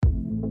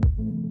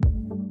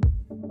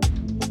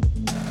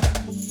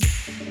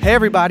Hey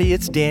everybody,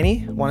 it's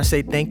Danny. I want to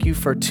say thank you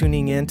for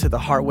tuning in to the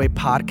Heartway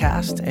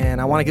podcast,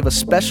 and I want to give a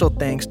special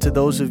thanks to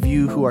those of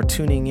you who are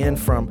tuning in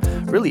from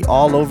really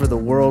all over the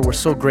world. We're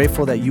so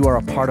grateful that you are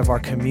a part of our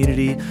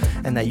community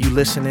and that you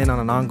listen in on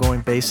an ongoing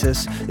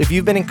basis. If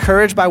you've been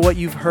encouraged by what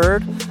you've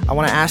heard, I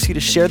want to ask you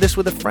to share this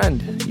with a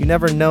friend. You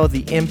never know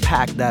the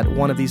impact that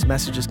one of these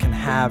messages can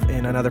have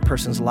in another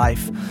person's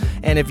life.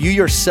 And if you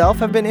yourself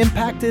have been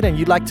impacted and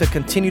you'd like to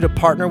continue to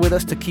partner with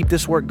us to keep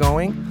this work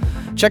going,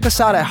 check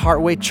us out at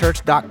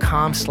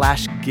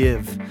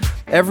heartwaychurch.com/give.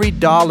 Every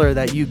dollar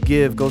that you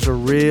give goes a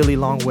really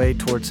long way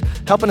towards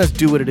helping us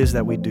do what it is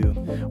that we do.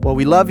 Well,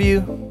 we love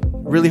you.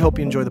 Really hope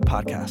you enjoy the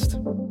podcast.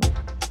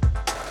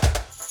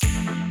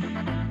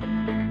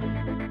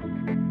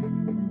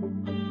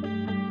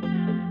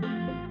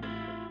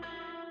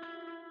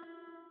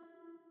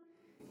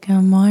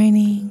 Good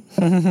morning.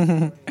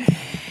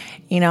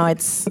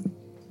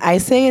 I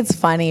say it's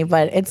funny,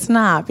 but it's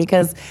not,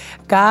 because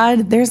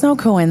God, there's no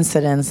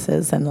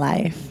coincidences in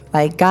life.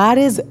 Like, God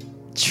is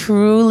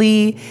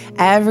truly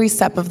every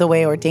step of the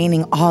way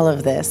ordaining all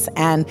of this.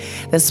 And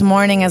this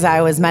morning, as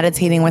I was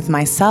meditating with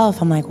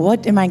myself, I'm like,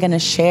 what am I going to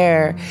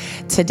share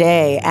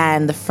today?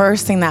 And the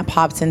first thing that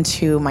popped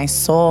into my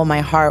soul,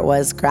 my heart,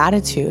 was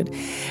gratitude.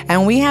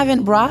 And we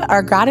haven't brought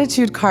our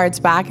gratitude cards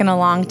back in a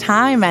long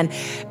time. And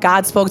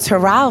God spoke to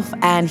Ralph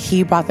and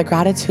he brought the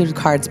gratitude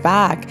cards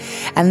back.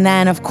 And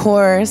then, of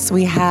course,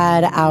 we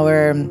had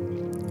our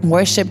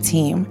worship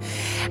team.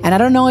 And I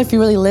don't know if you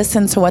really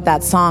listened to what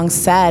that song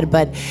said,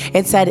 but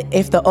it said,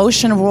 if the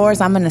ocean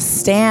roars, I'm going to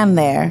stand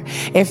there.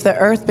 If the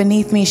earth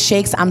beneath me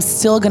shakes, I'm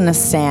still going to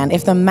stand.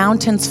 If the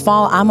mountains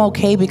fall, I'm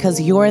okay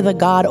because you're the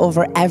God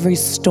over every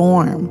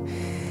storm.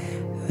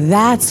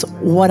 That's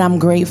what I'm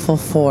grateful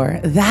for.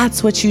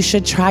 That's what you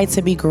should try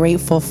to be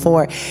grateful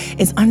for,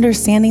 is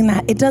understanding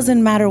that it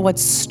doesn't matter what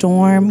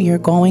storm you're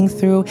going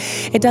through.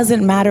 It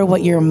doesn't matter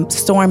what your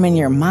storm in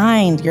your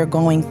mind you're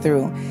going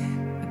through.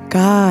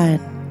 God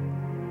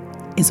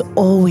is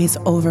always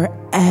over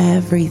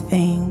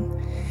everything.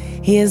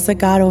 He is the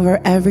God over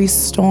every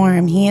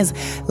storm. He is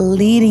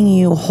leading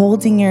you,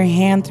 holding your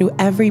hand through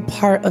every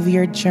part of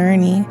your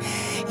journey.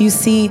 You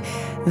see,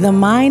 the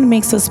mind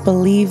makes us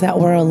believe that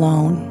we're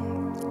alone.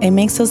 It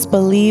makes us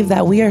believe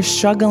that we are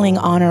struggling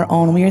on our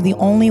own. We are the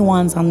only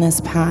ones on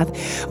this path.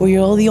 We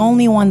are the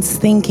only ones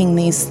thinking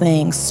these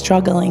things,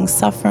 struggling,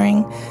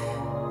 suffering.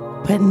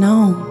 But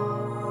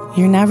no,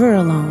 you're never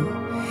alone.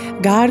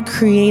 God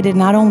created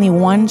not only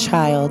one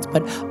child,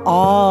 but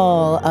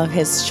all of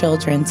his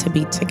children to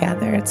be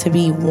together, to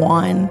be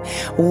one.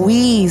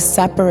 We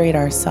separate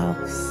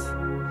ourselves.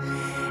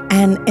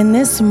 And in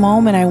this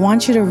moment, I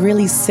want you to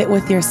really sit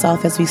with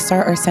yourself as we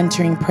start our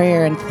centering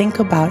prayer and think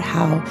about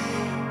how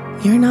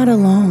you're not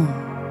alone.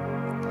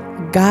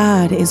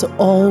 God is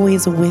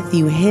always with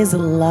you. His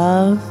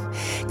love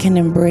can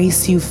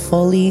embrace you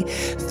fully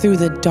through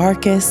the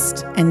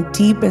darkest and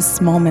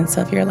deepest moments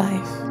of your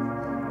life.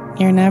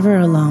 You're never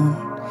alone.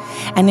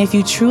 And if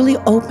you truly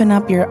open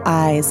up your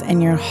eyes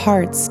and your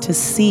hearts to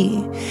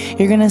see,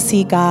 you're going to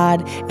see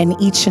God in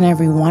each and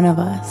every one of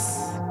us.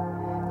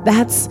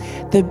 That's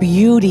the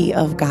beauty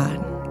of God.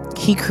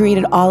 He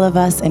created all of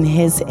us in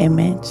his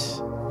image,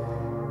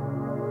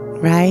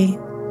 right?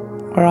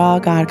 We're all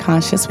God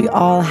conscious. We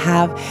all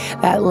have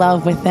that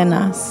love within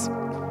us.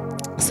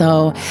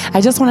 So I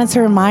just wanted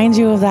to remind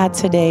you of that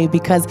today,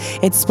 because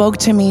it spoke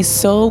to me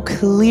so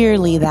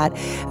clearly that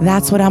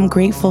that's what I'm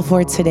grateful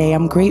for today.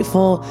 I'm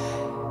grateful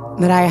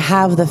that I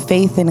have the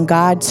faith in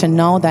God to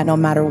know that no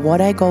matter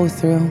what I go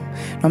through,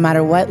 no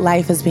matter what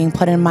life is being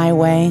put in my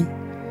way,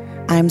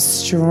 I'm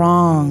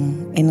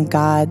strong in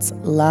God's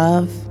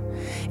love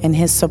and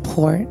his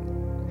support.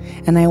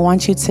 And I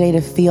want you today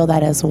to feel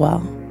that as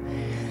well.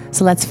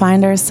 So let's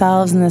find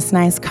ourselves in this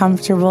nice,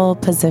 comfortable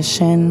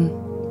position.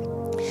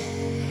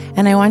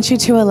 And I want you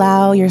to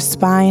allow your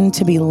spine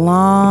to be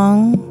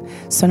long,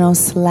 so no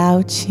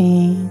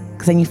slouching,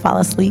 because then you fall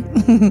asleep.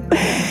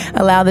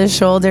 Allow the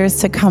shoulders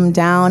to come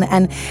down,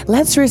 and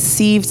let's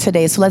receive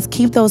today. So let's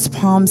keep those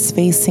palms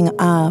facing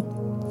up,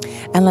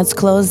 and let's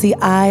close the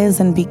eyes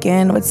and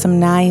begin with some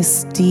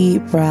nice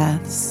deep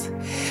breaths.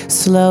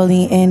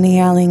 Slowly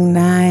inhaling,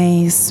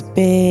 nice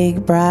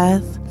big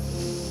breath,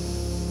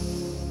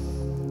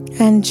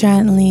 and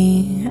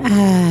gently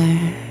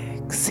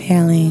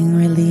exhaling,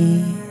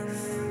 release.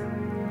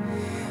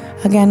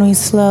 Again, we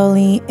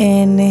slowly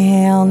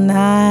inhale,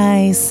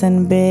 nice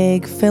and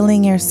big,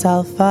 filling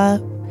yourself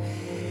up.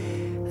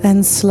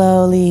 Then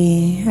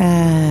slowly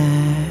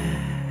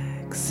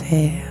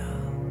exhale.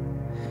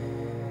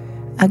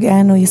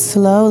 Again, we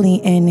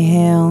slowly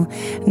inhale,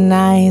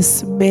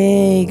 nice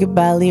big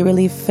belly,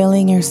 really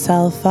filling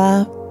yourself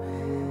up.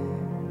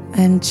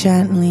 And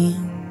gently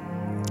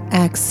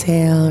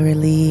exhale,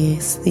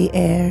 release the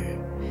air.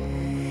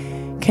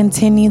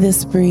 Continue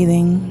this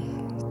breathing.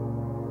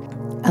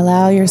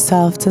 Allow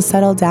yourself to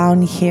settle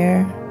down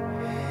here.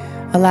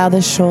 Allow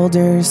the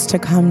shoulders to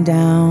come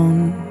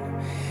down.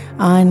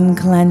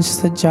 Unclench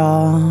the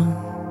jaw.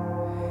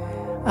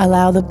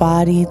 Allow the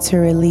body to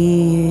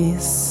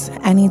release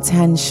any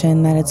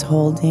tension that it's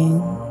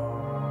holding.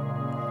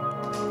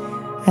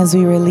 As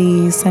we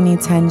release any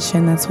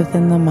tension that's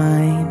within the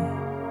mind,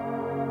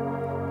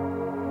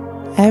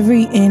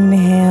 every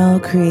inhale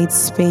creates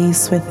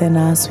space within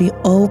us. We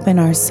open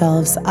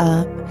ourselves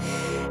up.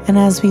 And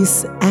as we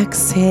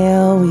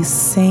exhale, we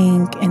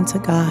sink into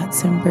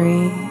God's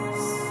embrace.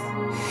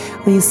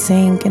 We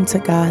sink into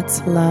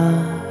God's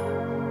love.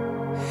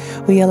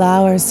 We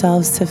allow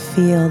ourselves to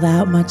feel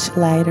that much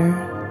lighter.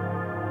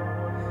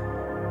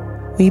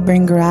 We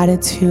bring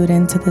gratitude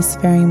into this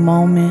very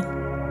moment,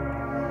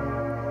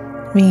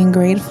 being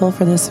grateful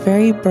for this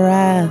very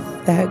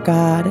breath that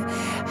God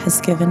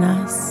has given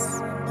us,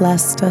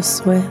 blessed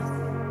us with,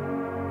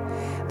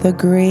 the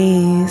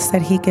grace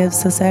that He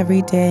gives us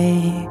every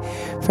day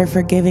for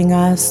forgiving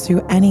us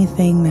through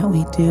anything that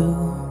we do.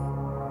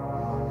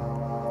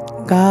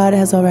 God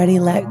has already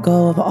let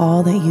go of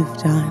all that you've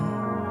done.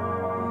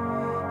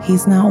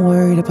 He's not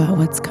worried about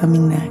what's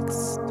coming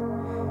next.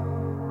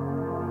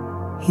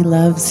 He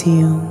loves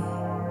you.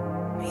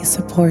 He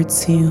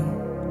supports you.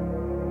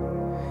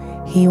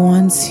 He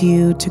wants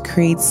you to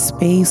create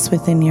space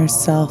within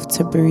yourself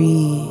to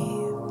breathe,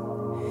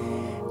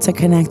 to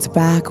connect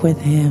back with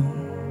Him,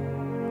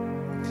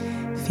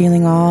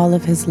 feeling all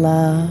of His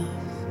love,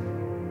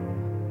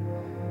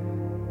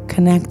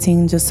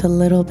 connecting just a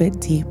little bit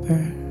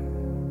deeper.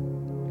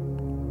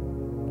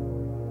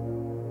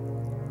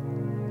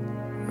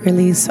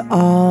 Release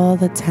all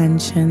the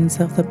tensions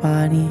of the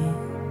body.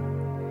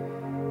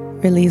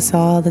 Release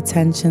all the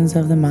tensions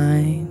of the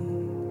mind.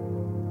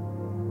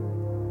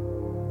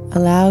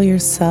 Allow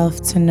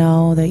yourself to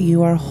know that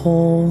you are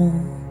whole,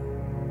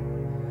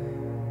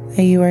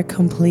 that you are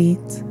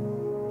complete,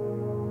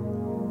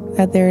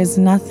 that there is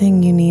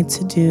nothing you need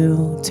to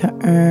do to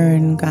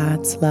earn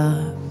God's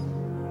love.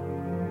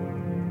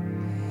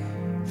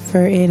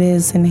 For it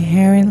is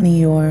inherently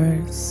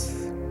yours.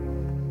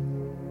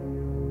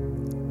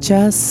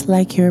 Just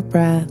like your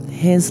breath,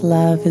 His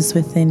love is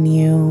within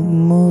you,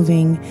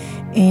 moving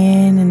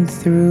in and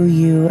through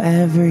you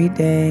every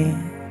day.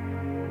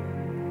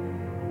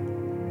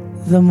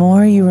 The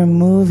more you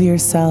remove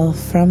yourself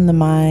from the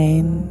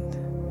mind,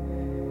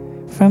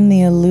 from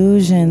the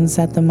illusions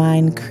that the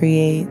mind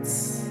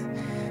creates,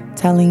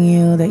 telling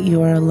you that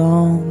you are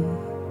alone,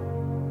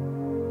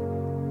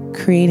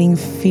 creating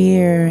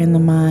fear in the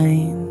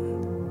mind,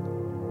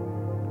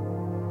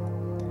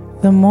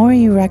 the more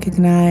you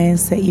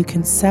recognize that you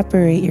can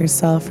separate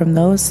yourself from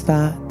those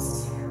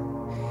thoughts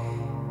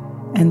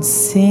and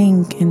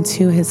sink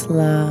into His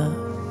love,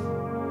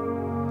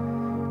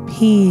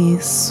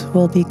 peace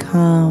will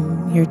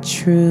become your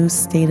true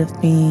state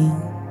of being.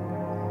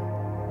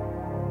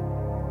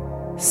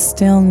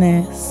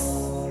 Stillness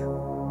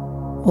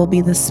will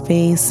be the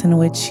space in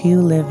which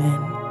you live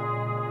in.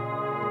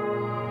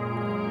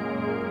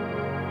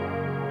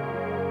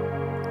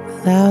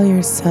 Allow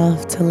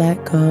yourself to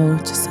let go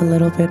just a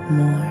little bit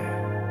more.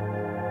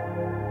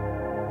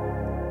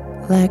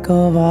 Let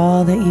go of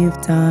all that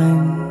you've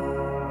done.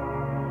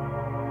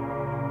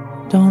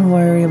 Don't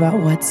worry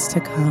about what's to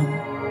come.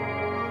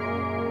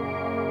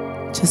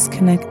 Just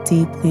connect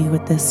deeply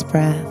with this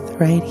breath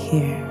right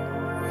here,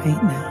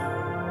 right now.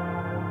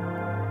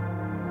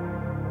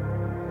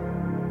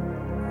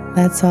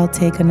 Let's all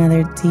take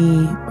another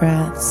deep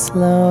breath,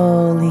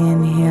 slowly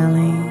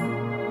inhaling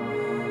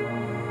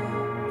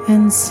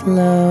and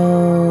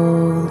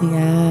slowly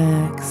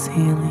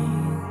exhaling.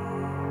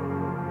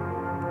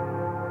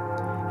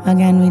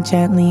 Again, we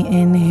gently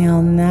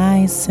inhale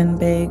nice and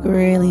big,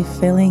 really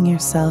filling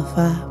yourself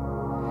up.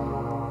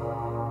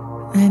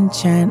 And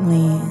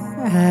gently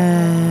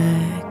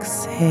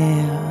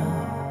exhale.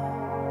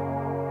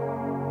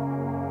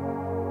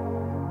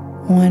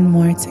 One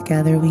more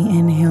together. We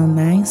inhale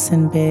nice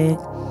and big.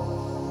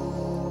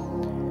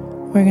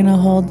 We're going to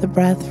hold the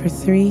breath for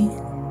 3,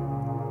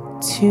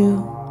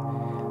 2,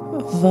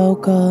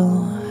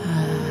 vocal.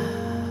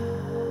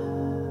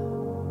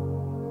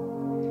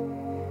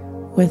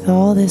 With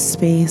all this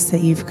space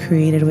that you've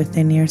created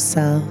within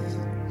yourself,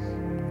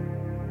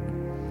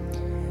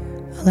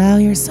 allow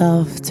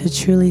yourself to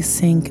truly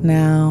sink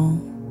now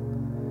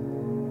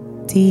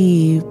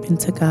deep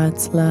into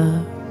God's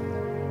love.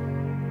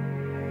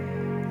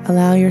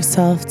 Allow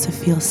yourself to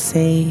feel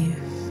safe.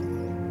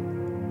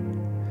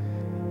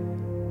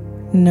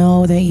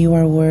 Know that you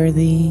are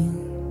worthy.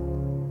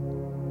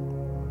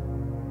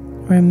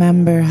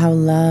 Remember how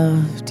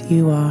loved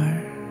you are.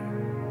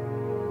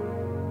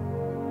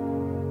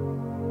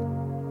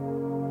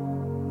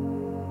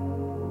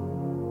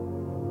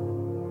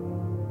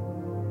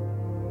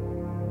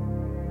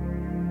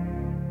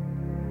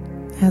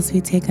 As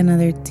we take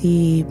another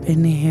deep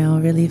inhale,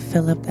 really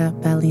fill up that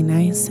belly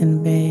nice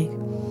and big.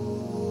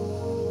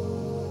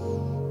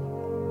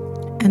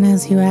 And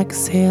as you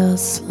exhale,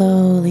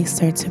 slowly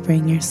start to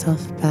bring yourself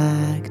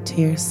back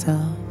to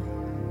yourself.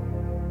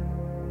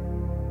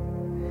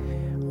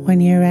 When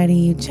you're ready,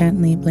 you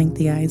gently blink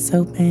the eyes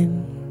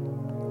open.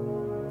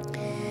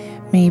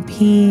 May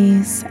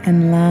peace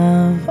and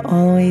love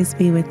always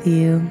be with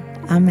you.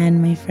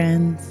 Amen, my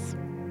friends.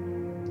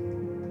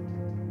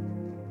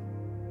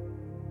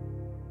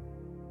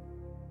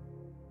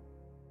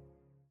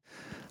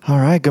 All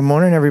right, good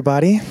morning,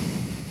 everybody.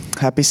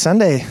 Happy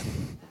Sunday.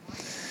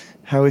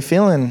 How are we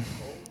feeling?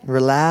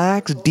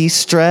 Relaxed,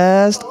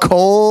 de-stressed,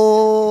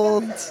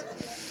 cold?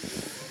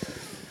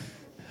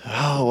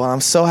 Oh, well,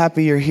 I'm so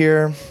happy you're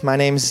here. My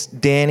name's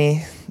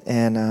Danny,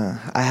 and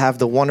I have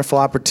the wonderful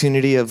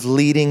opportunity of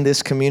leading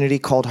this community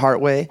called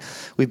Heartway.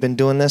 We've been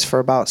doing this for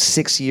about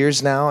 6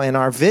 years now, and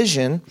our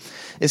vision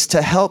is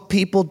to help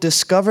people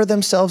discover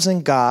themselves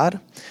in God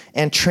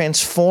and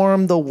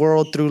transform the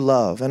world through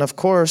love. And of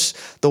course,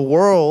 the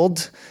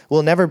world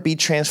will never be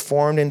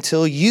transformed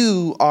until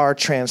you are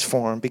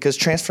transformed, because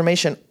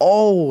transformation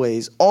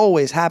always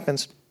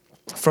happens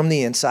from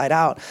the inside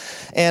out.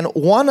 And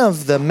one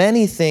of the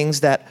many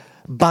things that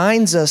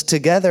binds us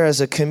together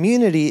as a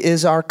community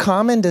is our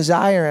common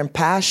desire and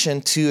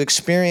passion to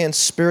experience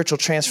spiritual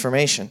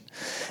transformation.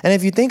 And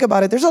if you think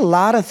about it, there's a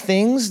lot of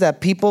things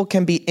that people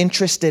can be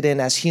interested in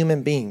as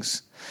human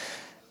beings.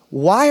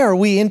 Why are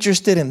we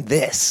interested in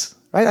this?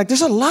 Right? Like,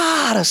 there's a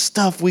lot of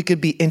stuff we could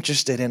be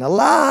interested in, a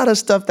lot of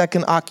stuff that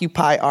can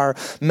occupy our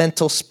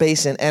mental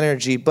space and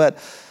energy. But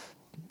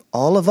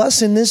all of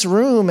us in this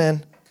room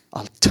and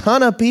a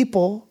ton of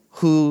people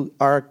who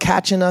are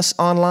catching us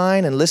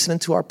online and listening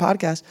to our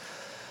podcast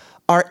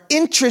are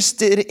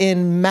interested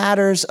in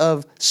matters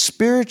of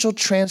spiritual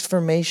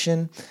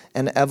transformation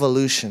and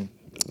evolution.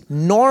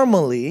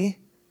 Normally,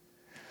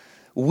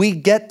 we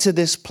get to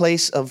this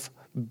place of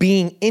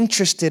being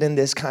interested in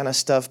this kind of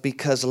stuff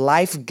because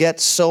life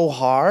gets so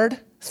hard,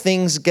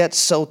 things get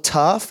so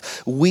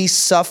tough, we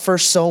suffer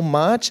so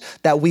much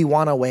that we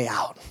want a way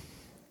out.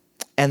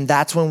 And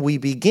that's when we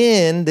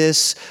begin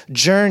this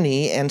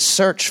journey and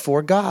search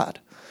for God.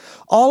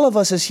 All of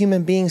us as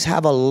human beings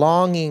have a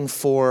longing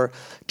for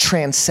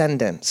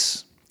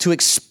transcendence, to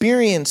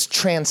experience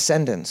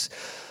transcendence.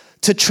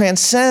 To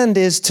transcend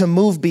is to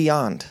move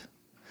beyond.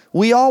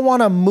 We all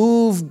want to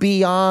move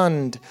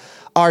beyond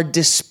our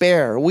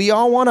despair. We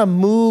all want to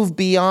move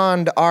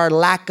beyond our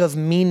lack of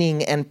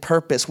meaning and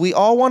purpose. We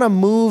all want to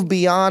move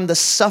beyond the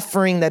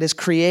suffering that is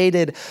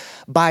created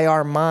by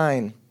our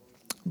mind.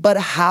 But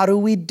how do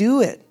we do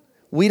it?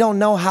 We don't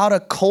know how to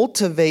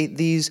cultivate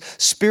these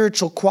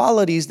spiritual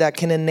qualities that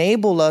can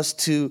enable us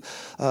to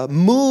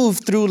move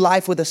through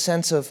life with a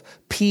sense of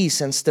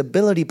peace and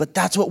stability. But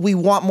that's what we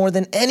want more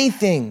than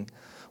anything.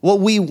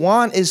 What we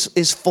want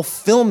is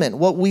fulfillment.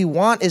 What we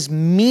want is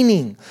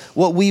meaning.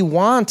 What we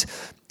want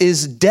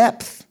is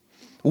depth.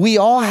 We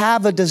all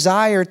have a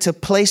desire to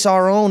place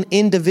our own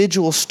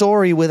individual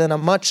story within a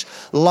much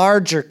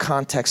larger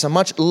context, a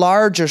much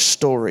larger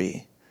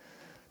story,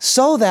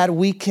 so that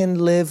we can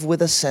live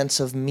with a sense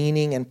of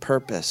meaning and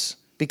purpose.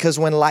 Because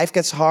when life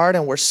gets hard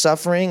and we're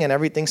suffering and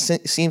everything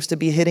seems to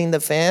be hitting the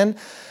fan,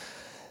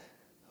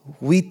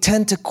 we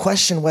tend to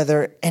question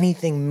whether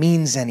anything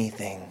means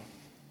anything.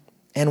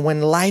 And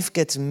when life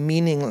gets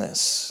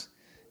meaningless,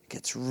 it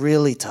gets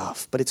really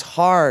tough. But it's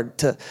hard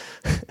to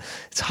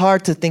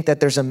think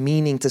that there's a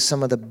meaning to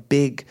some of the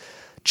big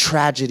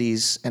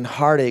tragedies and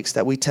heartaches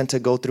that we tend to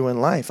go through in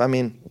life. I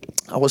mean,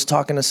 I was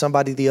talking to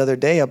somebody the other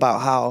day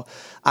about how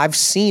I've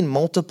seen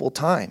multiple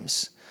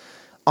times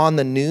on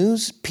the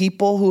news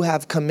people who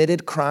have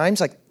committed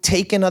crimes, like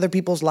taken other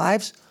people's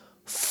lives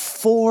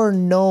for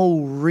no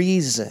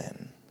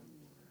reason.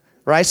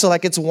 Right? So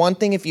like, it's one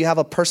thing if you have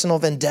a personal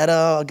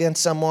vendetta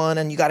against someone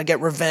and you got to get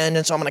revenge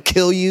and so I'm going to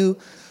kill you.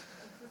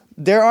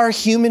 There are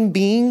human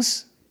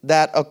beings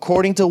that,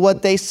 according to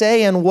what they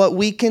say and what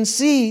we can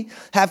see,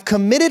 have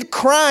committed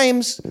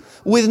crimes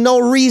with no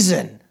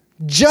reason,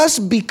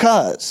 just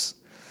because.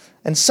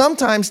 And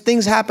sometimes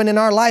things happen in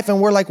our life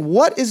and we're like,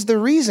 what is the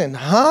reason?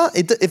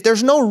 If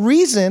there's no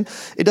reason,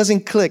 it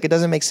doesn't click. It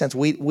doesn't make sense.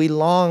 We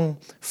long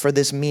for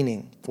this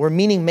meaning. We're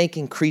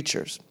meaning-making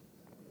creatures.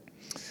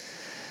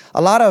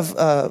 A lot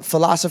of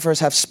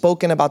philosophers have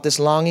spoken about this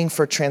longing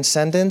for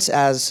transcendence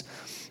as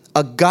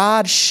a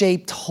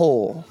God-shaped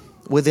hole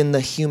within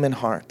the human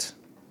heart.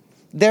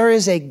 There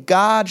is a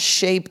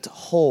God-shaped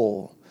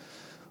hole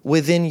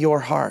within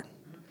your heart.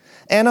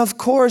 And of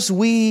course,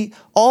 we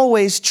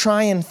always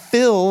try and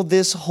fill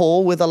this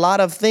hole with a lot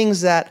of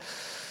things that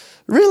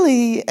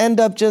really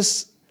end up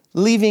just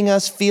leaving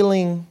us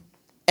feeling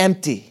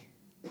empty.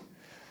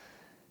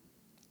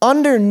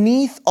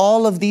 Underneath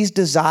all of these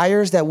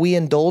desires that we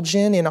indulge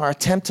in our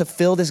attempt to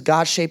fill this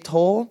God-shaped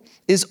hole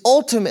is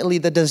ultimately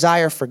the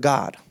desire for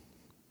God.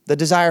 The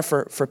desire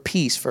for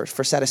peace, for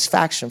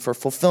satisfaction, for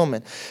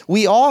fulfillment.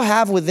 We all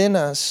have within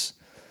us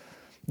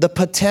the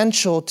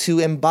potential to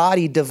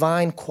embody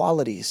divine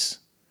qualities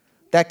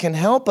that can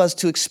help us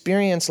to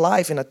experience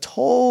life in a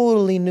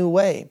totally new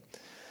way.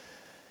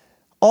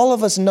 All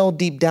of us know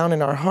deep down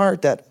in our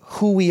heart that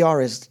who we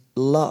are is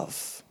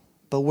love,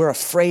 but we're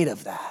afraid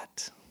of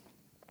that.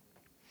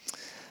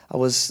 I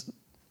was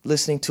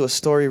listening to a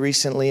story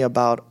recently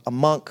about a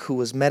monk who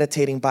was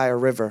meditating by a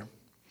river.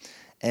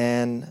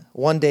 And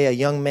one day a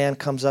young man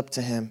comes up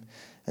to him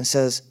and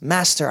says,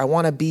 "Master, I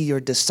want to be your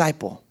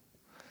disciple."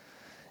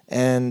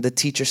 And the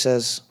teacher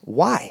says,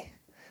 why?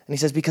 And he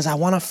says, because I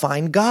want to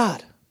find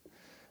God.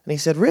 And he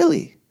said,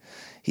 really?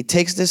 He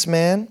takes this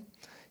man,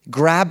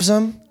 grabs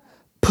him,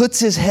 puts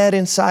his head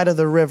inside of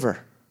the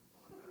river.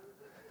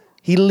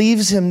 He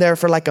leaves him there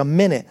for like a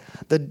minute.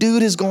 The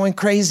dude is going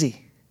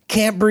crazy,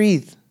 can't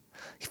breathe.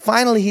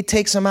 Finally, he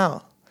takes him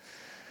out.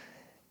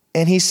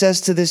 And he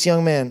says to this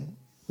young man,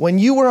 when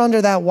you were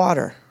under that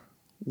water,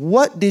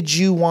 what did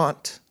you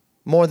want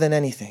more than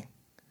anything?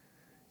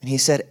 And he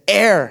said,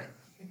 air.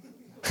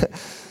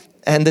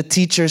 And the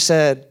teacher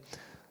said,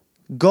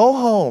 go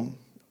home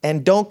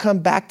and don't come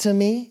back to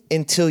me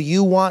until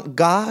you want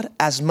God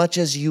as much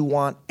as you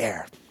want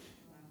air.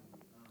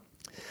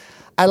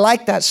 I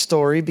like that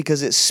story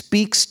because it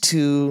speaks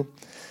to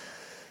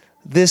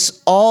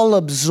this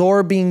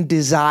all-absorbing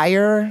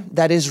desire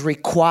that is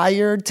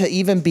required to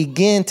even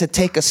begin to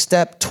take a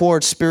step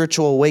towards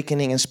spiritual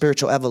awakening and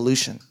spiritual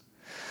evolution.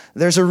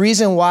 There's a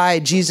reason why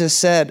Jesus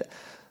said,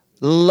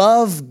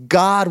 love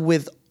God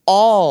with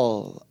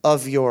all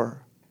of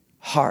your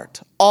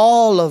heart,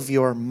 all of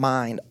your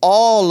mind,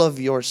 all of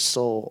your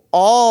soul,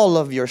 all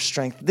of your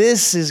strength.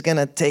 This is going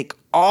to take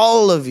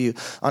all of you.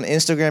 On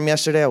Instagram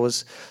yesterday, I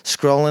was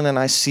scrolling and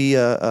I see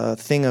a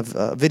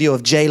video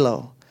of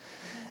J-Lo.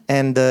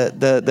 And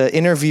the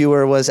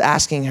interviewer was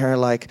asking her,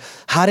 like,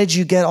 how did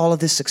you get all of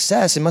this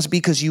success? It must be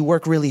because you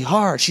work really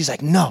hard. She's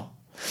like, no,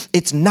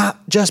 it's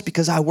not just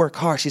because I work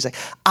hard. She's like,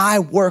 I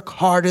work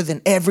harder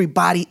than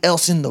everybody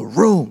else in the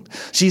room.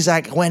 She's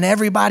like, when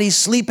everybody's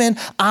sleeping,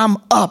 I'm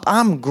up,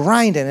 I'm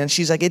grinding. And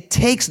she's like, it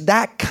takes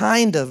that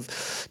kind of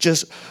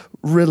just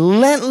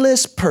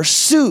relentless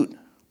pursuit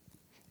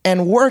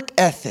and work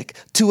ethic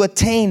to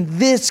attain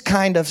this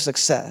kind of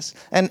success.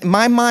 And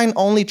my mind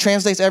only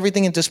translates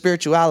everything into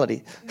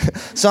spirituality.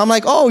 So I'm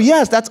like, oh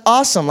yes, that's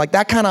awesome. Like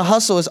that kind of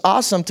hustle is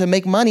awesome to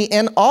make money.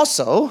 And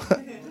also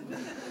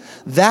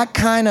that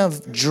kind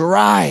of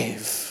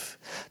drive,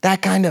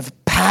 that kind of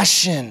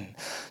passion,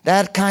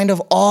 that kind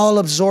of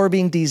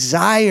all-absorbing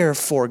desire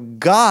for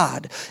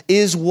God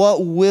is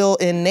what will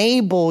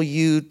enable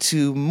you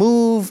to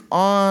move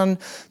on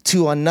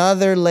to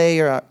another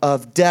layer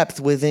of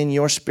depth within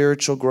your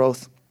spiritual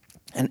growth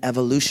and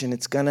evolution.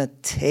 It's going to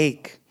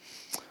take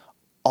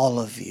all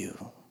of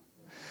you.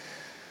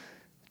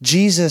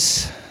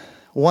 Jesus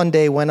one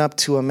day went up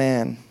to a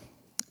man,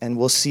 and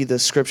we'll see the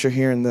scripture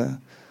here in the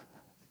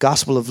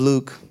Gospel of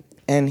Luke,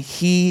 and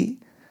he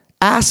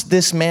asked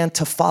this man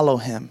to follow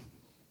him.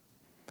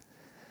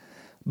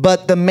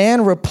 But the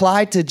man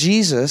replied to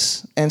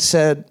Jesus and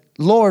said,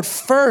 Lord,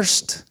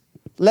 first,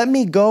 let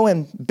me go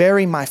and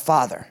bury my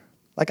father.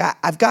 Like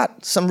I've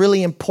got some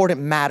really important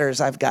matters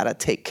I've got to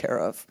take care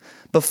of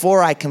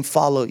before I can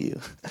follow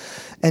you.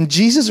 And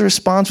Jesus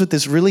responds with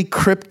this really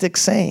cryptic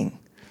saying.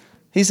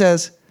 He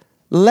says,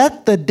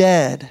 let the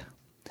dead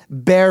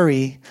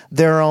bury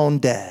their own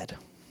dead.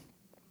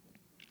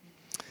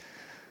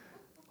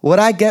 What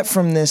I get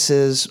from this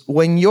is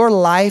when your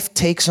life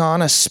takes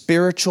on a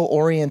spiritual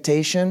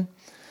orientation,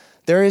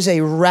 there is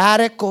a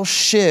radical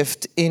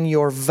shift in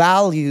your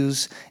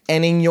values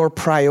and in your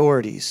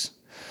priorities.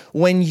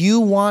 When you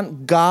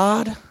want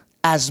God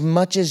as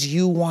much as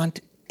you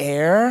want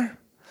air,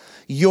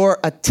 your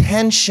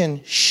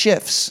attention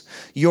shifts,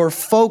 your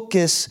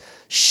focus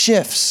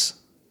shifts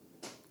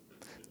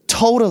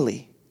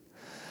totally.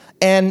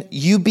 And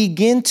you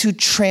begin to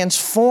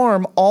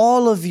transform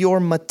all of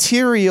your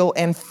material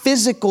and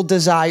physical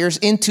desires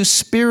into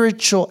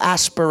spiritual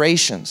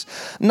aspirations.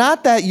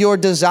 Not that your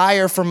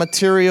desire for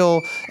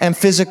material and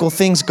physical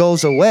things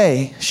goes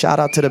away. Shout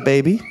out to the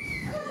baby.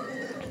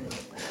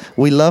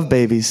 We love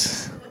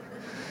babies.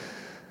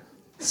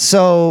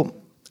 So,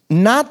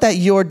 not that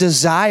your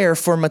desire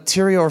for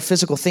material or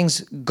physical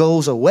things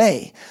goes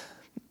away,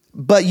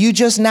 but you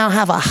just now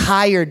have a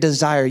higher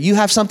desire. You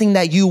have something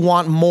that you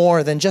want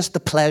more than just the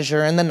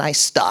pleasure and the nice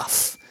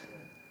stuff.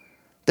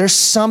 There's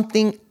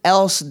something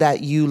else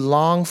that you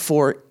long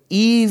for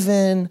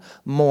even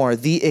more.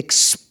 The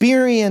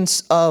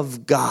experience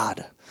of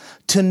God,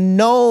 to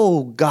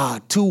know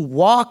God, to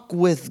walk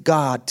with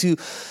God.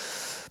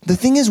 The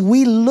thing is,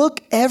 we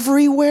look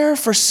everywhere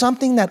for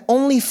something that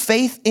only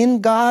faith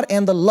in God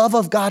and the love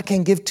of God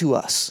can give to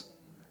us.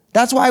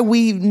 That's why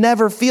we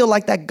never feel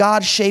like that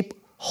God-shaped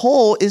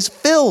hole is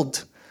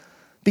filled,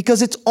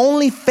 because it's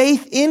only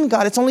faith in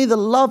God. It's only the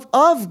love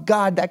of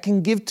God that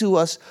can give to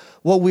us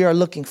what we are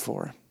looking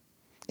for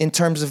in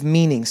terms of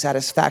meaning,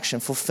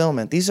 satisfaction,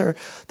 fulfillment. These are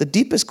the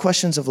deepest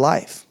questions of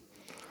life.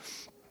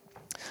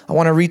 I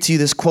want to read to you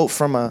this quote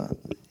from a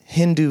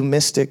Hindu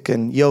mystic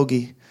and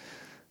yogi.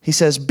 He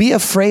says, be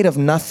afraid of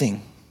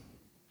nothing,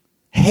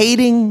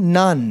 hating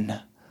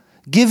none,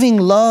 giving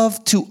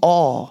love to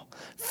all,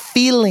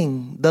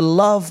 feeling the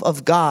love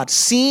of God,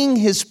 seeing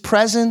his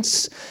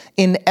presence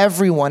in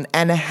everyone,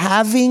 and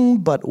having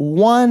but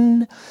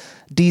one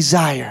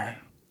desire,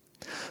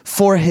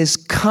 for his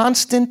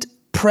constant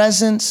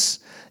presence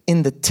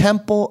in the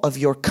temple of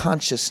your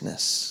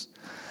consciousness.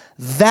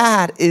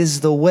 That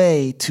is the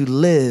way to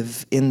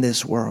live in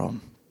this world.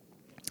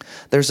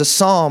 there's a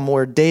psalm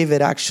where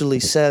David actually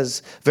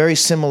says very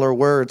similar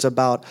words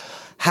about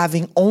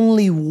having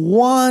only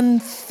one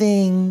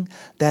thing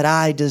that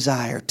I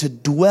desire, to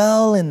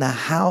dwell in the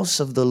house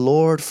of the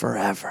Lord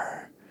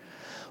forever.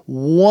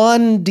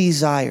 One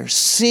desire,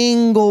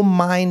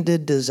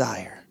 single-minded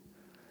desire.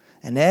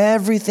 And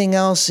everything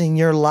else in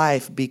your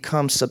life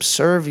becomes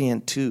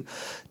subservient to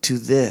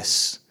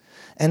this.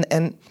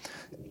 And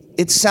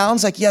it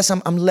sounds like, yes,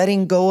 I'm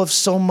letting go of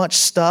so much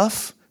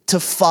stuff to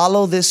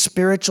follow this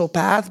spiritual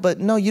path, but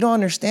no, you don't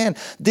understand.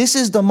 This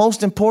is the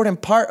most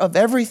important part of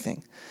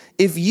everything.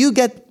 If you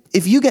get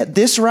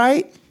this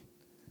right,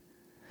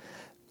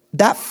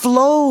 that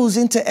flows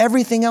into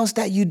everything else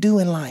that you do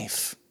in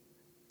life.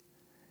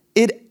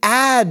 It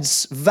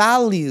adds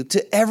value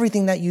to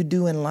everything that you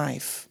do in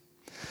life.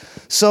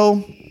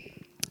 So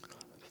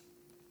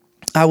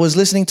I was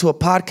listening to a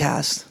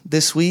podcast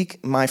this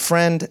week. My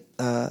friend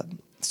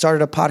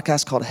started a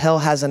podcast called Hell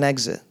Has an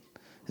Exit.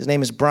 His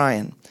name is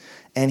Brian,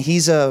 and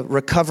he's a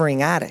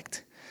recovering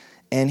addict.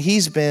 And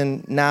he's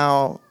been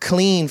now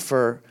clean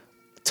for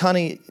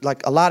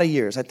a lot of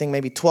years. I think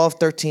maybe 12,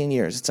 13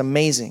 years. It's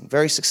amazing.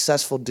 Very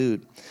successful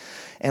dude.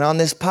 And on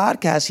this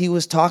podcast, he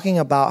was talking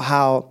about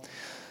how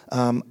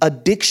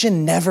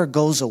addiction never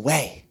goes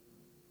away.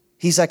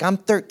 He's like, I'm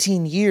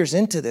 13 years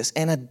into this,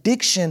 and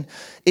addiction,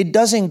 it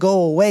doesn't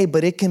go away,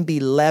 but it can be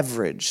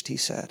leveraged, he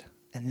said.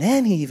 And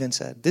then he even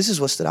said, this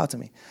is what stood out to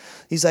me.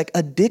 He's like,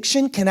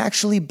 addiction can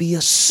actually be a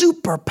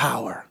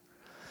superpower.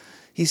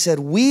 He said,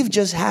 we've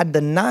just had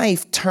the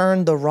knife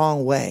turned the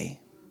wrong way.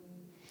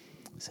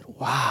 I said,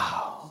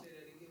 wow.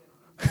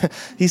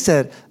 He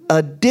said,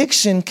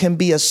 addiction can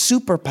be a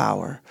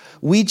superpower.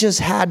 We just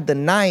had the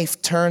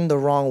knife turned the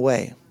wrong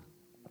way.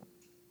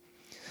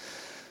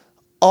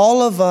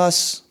 All of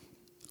us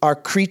are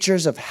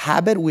creatures of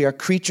habit. We are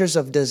creatures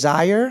of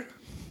desire.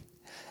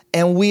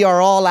 And we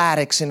are all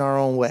addicts in our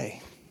own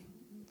way.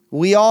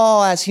 We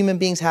all, as human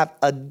beings, have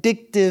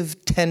addictive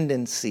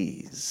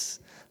tendencies.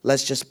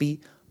 Let's just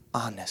be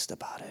honest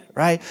about it,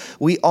 right?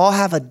 We all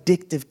have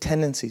addictive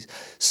tendencies.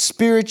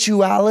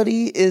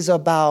 Spirituality is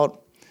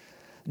about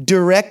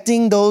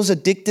directing those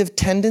addictive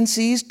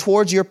tendencies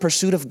towards your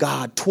pursuit of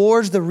God,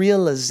 towards the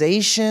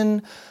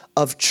realization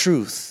of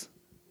truth.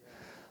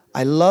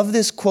 I love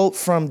this quote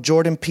from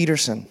Jordan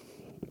Peterson.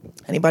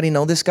 Anybody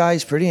know this guy?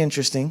 He's pretty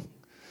interesting.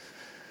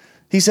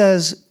 He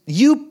says,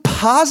 you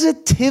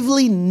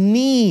positively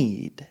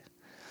need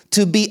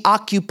to be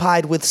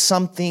occupied with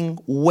something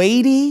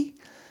weighty,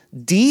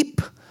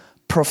 deep,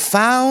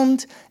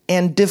 profound,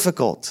 and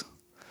difficult.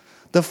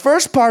 The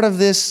first part of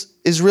this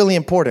is really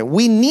important.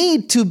 We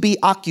need to be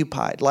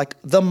occupied. Like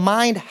the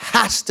mind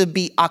has to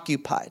be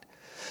occupied.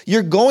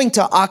 You're going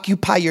to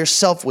occupy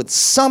yourself with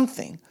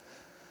something.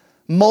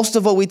 Most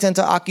of what we tend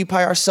to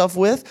occupy ourselves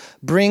with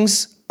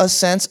brings a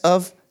sense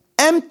of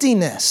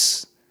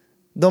emptiness.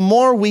 The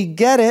more we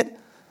get it,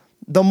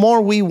 the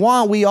more we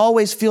want. We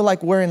always feel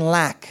like we're in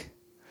lack.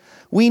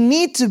 We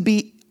need to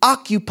be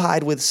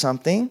occupied with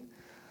something.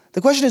 The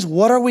question is,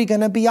 what are we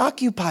going to be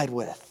occupied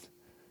with?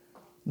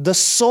 The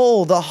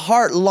soul, the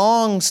heart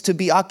longs to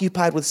be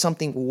occupied with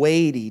something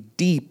weighty,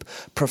 deep,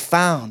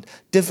 profound,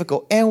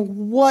 difficult.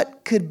 And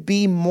what could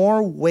be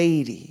more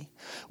weighty?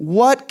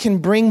 What can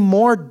bring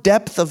more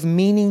depth of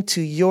meaning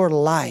to your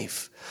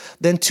life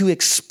than to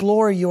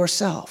explore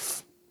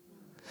yourself?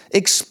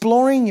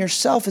 Exploring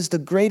yourself is the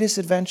greatest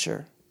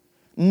adventure.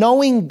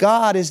 Knowing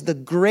God is the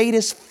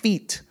greatest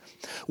feat.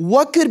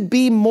 What could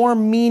be more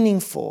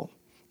meaningful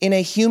in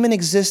a human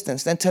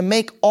existence than to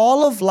make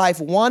all of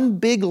life one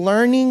big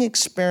learning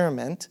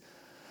experiment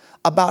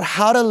about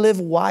how to live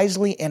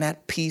wisely and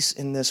at peace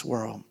in this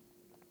world?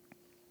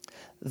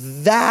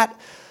 That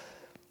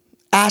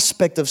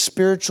aspect of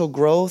spiritual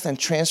growth and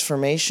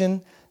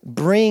transformation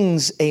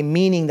brings a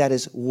meaning that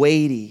is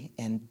weighty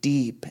and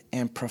deep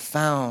and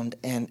profound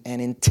and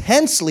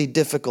intensely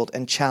difficult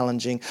and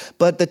challenging.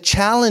 But the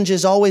challenge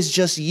is always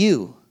just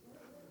you.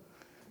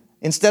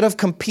 Instead of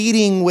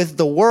competing with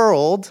the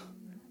world,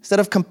 instead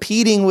of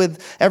competing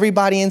with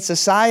everybody in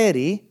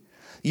society,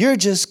 you're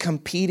just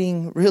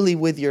competing really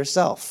with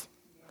yourself.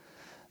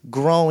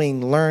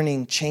 Growing,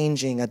 learning,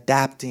 changing,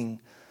 adapting,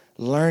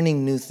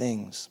 learning new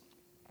things.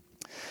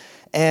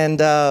 And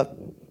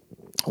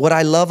what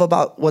I love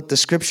about what the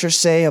scriptures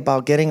say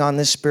about getting on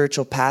this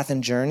spiritual path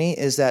and journey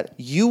is that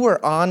you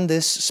were on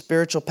this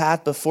spiritual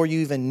path before you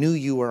even knew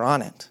you were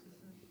on it.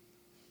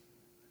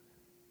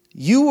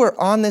 You were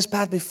on this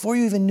path before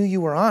you even knew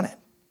you were on it.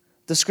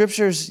 The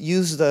scriptures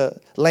use the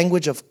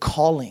language of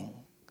calling.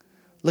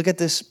 Look at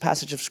this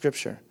passage of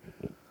scripture.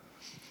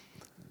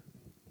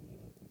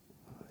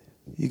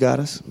 You got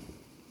us?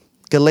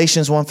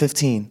 Galatians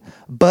 1:15.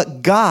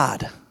 But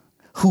God,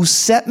 who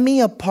set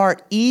me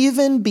apart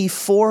even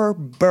before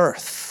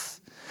birth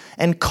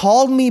and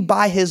called me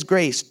by his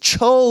grace,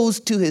 chose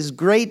to his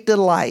great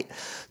delight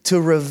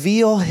to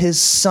reveal his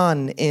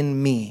Son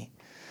in me.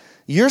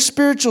 Your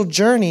spiritual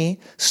journey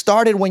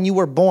started when you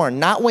were born,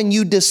 not when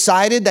you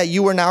decided that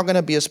you were now going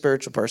to be a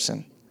spiritual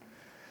person.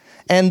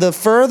 And the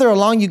further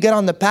along you get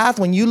on the path,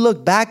 when you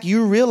look back,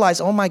 you realize,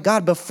 oh my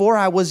God, before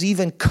I was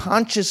even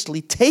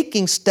consciously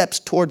taking steps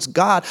towards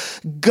God,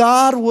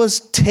 God was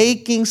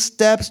taking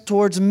steps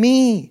towards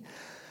me,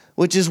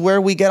 which is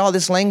where we get all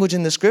this language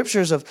in the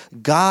scriptures of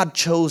God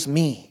chose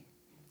me.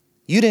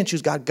 You didn't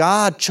choose God.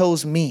 God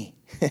chose me.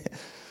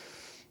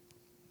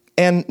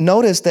 And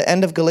notice the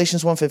end of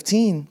Galatians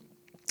 1:15.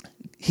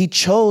 He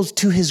chose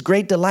to his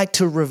great delight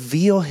to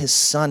reveal his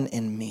son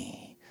in me.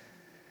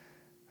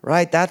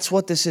 Right? That's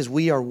what this is.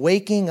 We are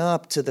waking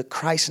up to the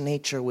Christ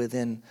nature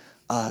within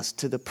us,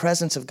 to the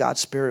presence of God's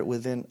Spirit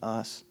within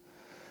us.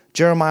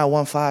 Jeremiah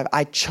 1:5,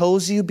 I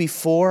chose you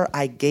before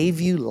I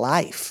gave you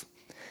life,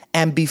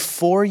 and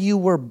before you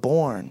were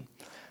born,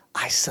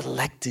 I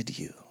selected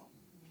you.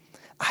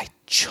 I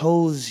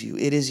chose you.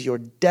 It is your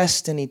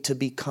destiny to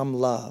become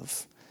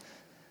love.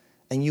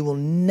 And you will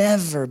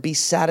never be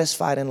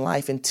satisfied in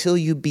life until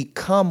you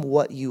become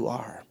what you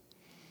are.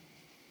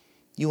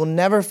 You will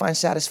never find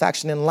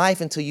satisfaction in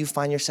life until you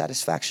find your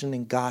satisfaction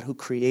in God who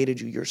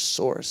created you, your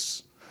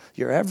source,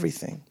 your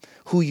everything,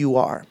 who you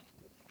are.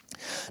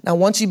 Now,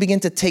 once you begin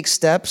to take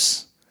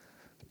steps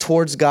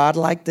towards God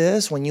like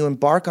this, when you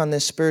embark on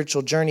this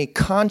spiritual journey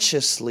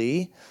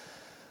consciously,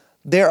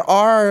 there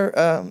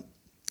are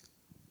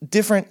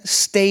different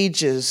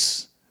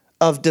stages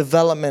of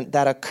development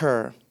that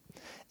occur.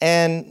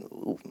 And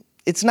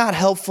it's not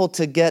helpful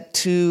to get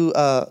too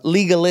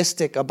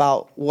legalistic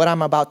about what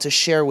I'm about to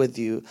share with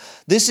you.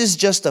 This is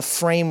just a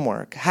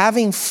framework.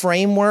 Having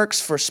frameworks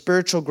for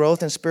spiritual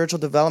growth and spiritual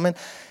development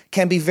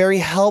can be very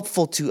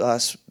helpful to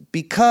us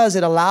because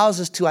it allows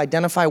us to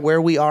identify where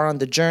we are on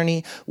the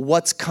journey,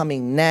 what's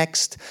coming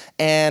next,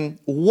 and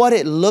what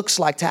it looks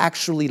like to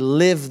actually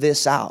live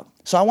this out.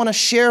 So I want to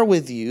share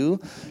with you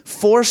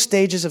 4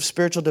 stages of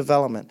spiritual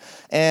development.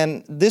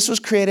 And this was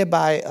created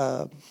by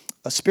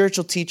a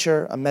spiritual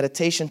teacher, a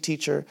meditation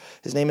teacher.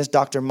 His name is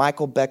Dr.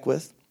 Michael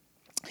Beckwith.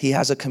 He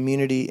has a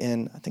community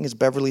in, I think it's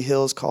Beverly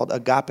Hills, called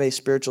Agape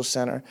Spiritual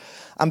Center.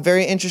 I'm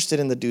very interested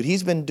in the dude.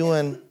 He's been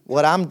doing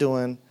what I'm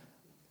doing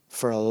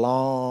for a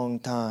long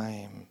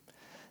time.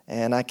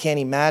 And I can't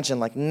imagine,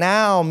 like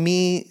now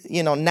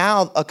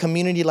now a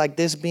community like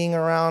this being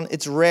around,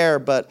 it's rare,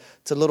 but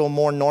it's a little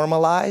more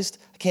normalized.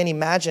 I can't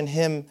imagine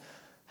him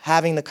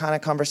having the kind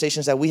of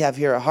conversations that we have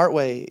here at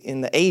Heartway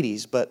in the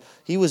 80s, but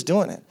he was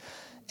doing it.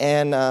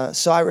 And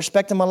so I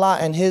respect him a lot.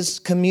 And his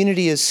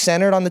community is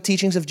centered on the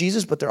teachings of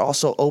Jesus, but they're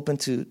also open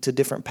to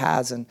different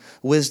paths and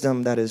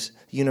wisdom that is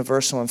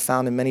universal and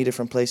found in many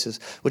different places,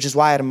 which is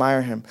why I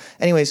admire him.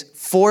 Anyways,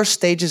 4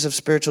 stages of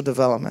spiritual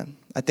development.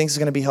 I think this is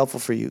going to be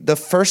helpful for you. The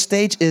first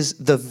stage is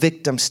the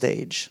victim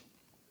stage.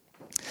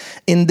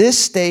 In this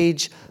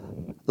stage,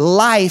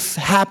 life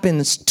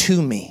happens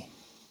to me.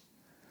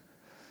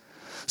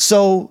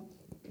 So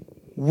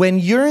when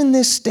you're in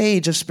this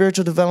stage of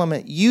spiritual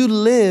development, you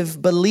live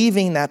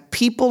believing that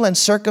people and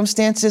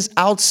circumstances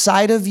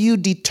outside of you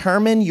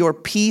determine your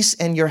peace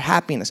and your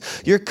happiness.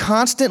 You're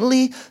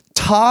constantly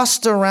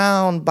tossed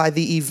around by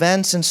the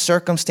events and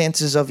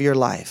circumstances of your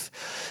life.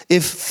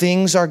 If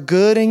things are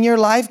good in your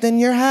life, then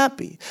you're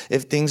happy.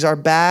 If things are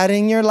bad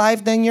in your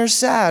life, then you're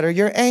sad or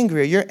you're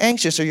angry or you're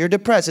anxious or you're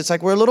depressed. It's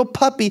like we're a little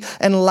puppy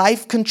and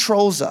life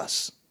controls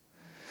us.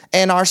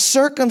 And our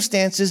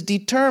circumstances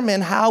determine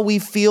how we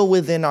feel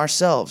within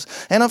ourselves.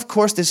 And of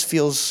course, this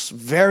feels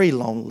very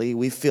lonely.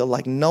 We feel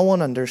like no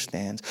one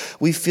understands.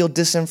 We feel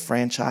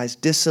disenfranchised,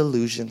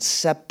 disillusioned,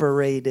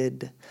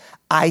 separated,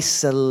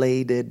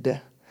 isolated,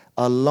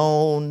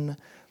 alone.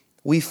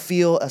 We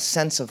feel a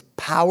sense of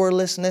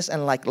powerlessness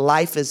and like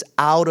life is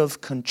out of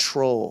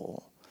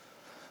control.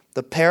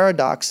 The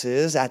paradox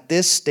is, at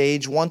this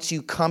stage, once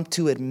you come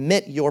to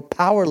admit your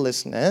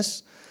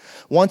powerlessness,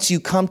 once you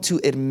come to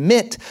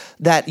admit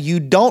that you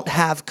don't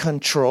have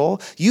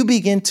control, you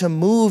begin to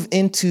move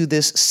into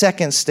this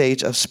second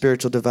stage of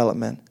spiritual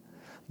development,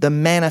 the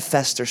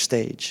manifester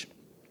stage.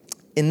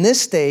 In this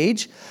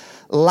stage,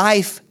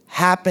 life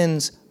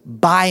happens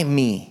by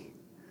me.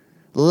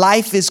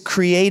 Life is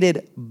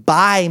created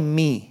by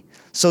me.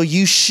 So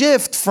you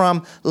shift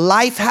from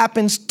life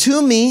happens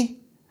to me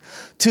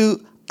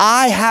to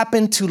I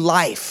happen to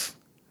life.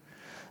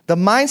 The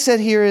mindset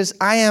here is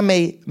I am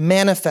a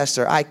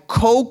manifester. I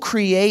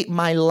co-create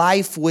my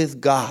life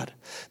with God.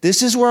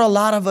 This is where a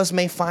lot of us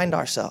may find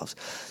ourselves.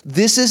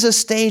 This is a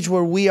stage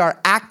where we are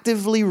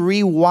actively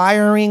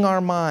rewiring our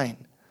mind,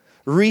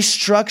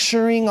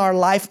 restructuring our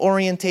life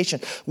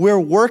orientation. We're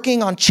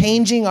working on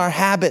changing our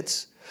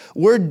habits.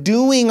 We're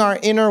doing our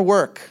inner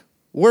work.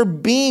 We're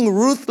being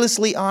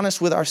ruthlessly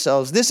honest with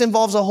ourselves. This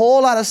involves a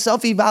whole lot of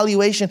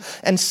self-evaluation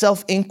and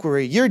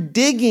self-inquiry. You're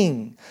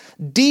digging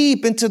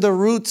deep into the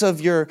roots of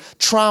your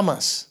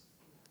traumas.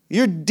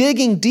 You're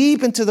digging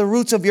deep into the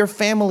roots of your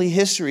family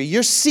history.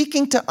 You're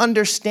seeking to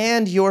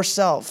understand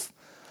yourself.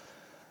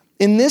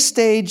 In this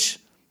stage,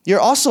 you're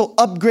also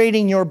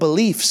upgrading your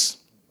beliefs,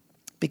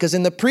 because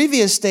in the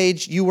previous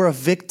stage, you were a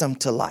victim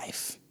to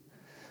life.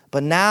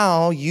 But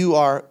now you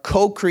are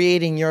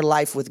co-creating your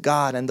life with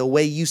God, and the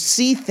way you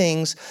see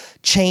things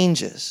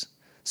changes.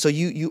 So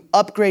you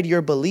upgrade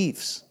your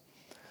beliefs.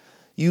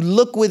 you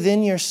look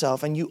within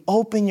yourself and you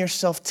open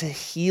yourself to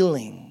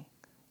healing,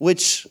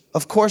 which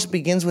of course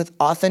begins with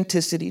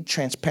authenticity,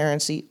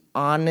 transparency,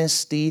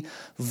 honesty,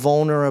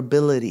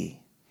 vulnerability.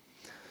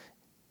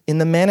 In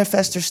the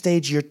manifestor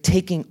stage, you're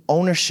taking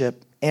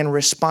ownership and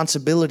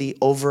responsibility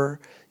over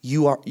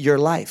your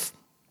life.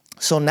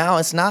 So now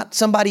it's not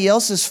somebody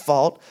else's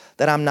fault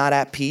that I'm not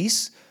at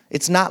peace.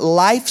 It's not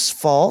life's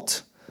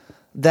fault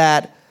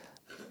that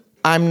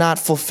I'm not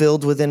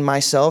fulfilled within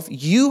myself.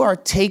 You are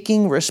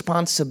taking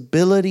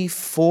responsibility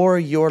for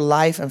your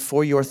life and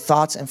for your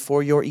thoughts and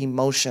for your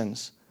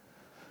emotions.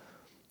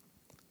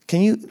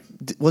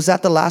 Was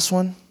that the last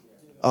one?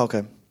 Oh,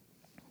 okay,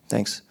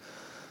 thanks.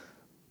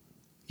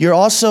 You're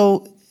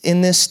also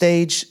in this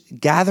stage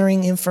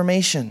gathering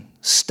information,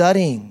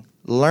 studying,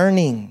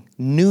 learning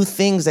new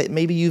things that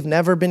maybe you've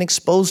never been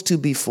exposed to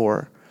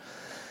before.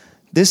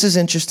 This is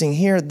interesting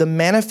here. The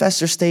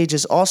manifestor stage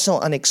is also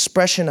an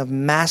expression of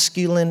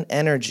masculine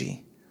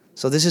energy.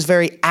 So this is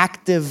very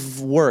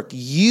active work.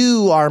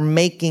 You are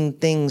making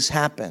things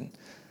happen.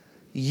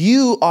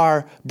 You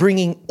are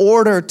bringing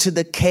order to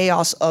the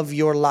chaos of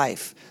your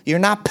life. You're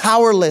not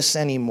powerless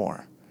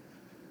anymore.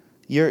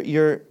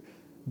 You're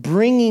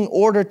bringing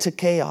order to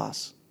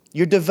chaos.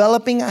 You're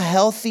developing a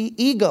healthy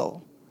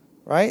ego,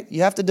 right?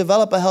 You have to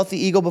develop a healthy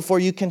ego before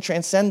you can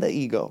transcend the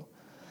ego.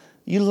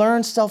 You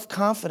learn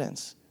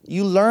self-confidence.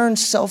 You learn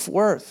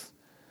self-worth.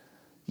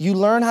 You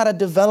learn how to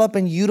develop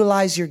and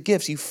utilize your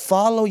gifts. You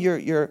follow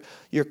your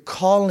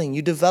calling.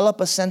 You develop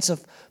a sense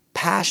of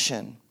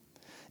passion.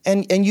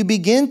 And you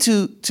begin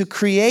to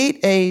create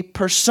a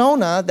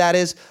persona that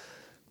is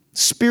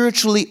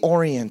spiritually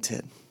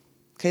oriented.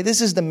 Okay,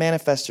 this is the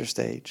manifestor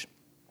stage.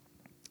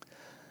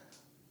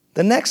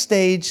 The next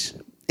stage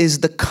is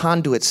the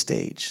conduit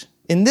stage.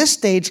 In this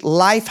stage,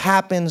 life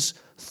happens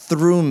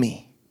through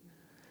me.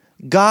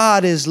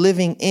 God is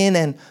living in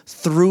and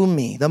through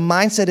me. The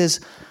mindset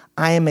is,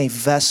 I am a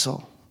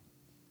vessel.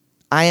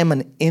 I am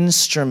an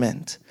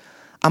instrument.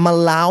 I'm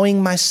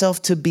allowing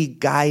myself to be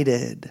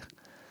guided.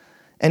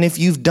 And if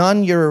you've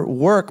done your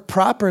work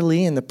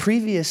properly in the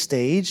previous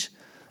stage,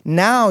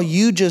 now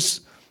you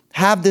just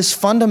have this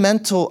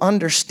fundamental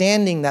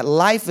understanding that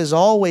life is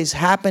always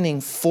happening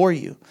for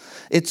you.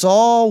 It's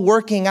all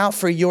working out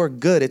for your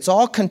good. It's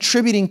all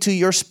contributing to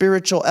your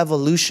spiritual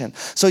evolution.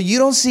 So you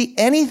don't see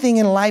anything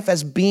in life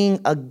as being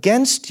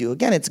against you.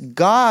 Again, it's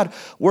God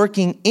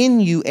working in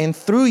you and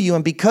through you.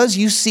 And because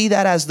you see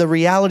that as the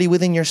reality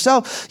within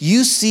yourself,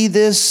 you see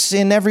this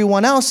in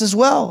everyone else as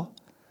well.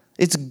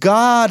 It's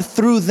God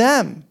through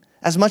them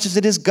as much as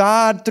it is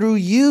God through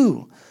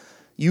you.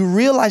 You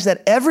realize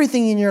that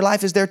everything in your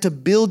life is there to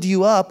build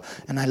you up.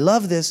 And I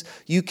love this.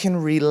 You can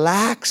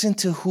relax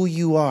into who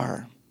you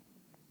are.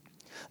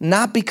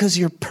 Not because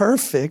you're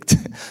perfect,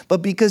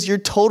 but because you're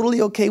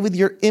totally okay with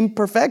your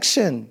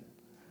imperfection.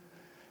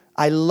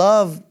 I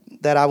love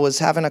that I was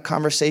having a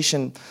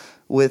conversation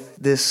with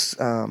this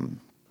guy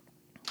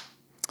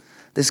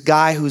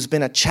who's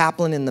been a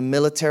chaplain in the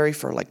military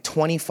for like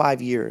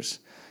 25 years.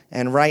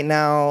 And right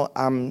now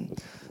I'm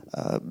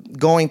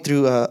going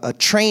through a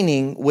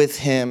training with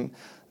him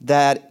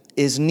that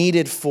is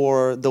needed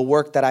for the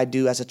work that I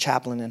do as a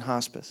chaplain in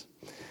hospice.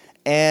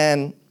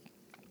 And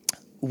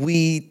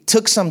we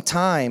took some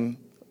time,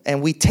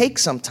 and we take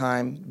some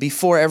time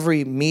before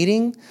every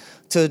meeting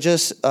to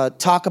just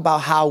talk about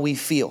how we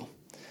feel.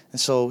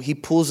 And so he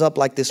pulls up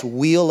like this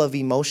wheel of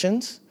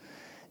emotions,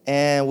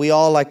 and we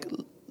all like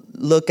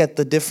look at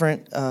the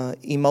different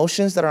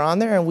emotions that are on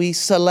there, and we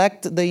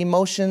select the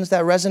emotions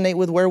that resonate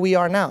with where we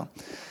are now.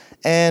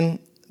 And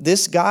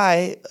this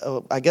guy,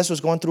 I guess,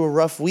 was going through a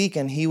rough week,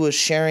 and he was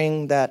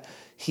sharing that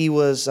he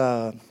was,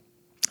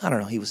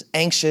 he was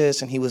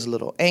anxious, and he was a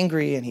little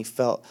angry, and he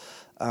felt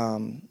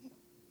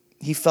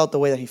the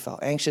way that he felt,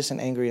 anxious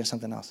and angry and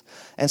something else.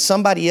 And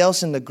somebody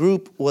else in the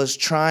group was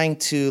trying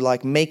to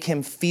like make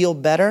him feel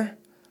better.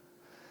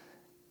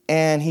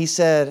 And he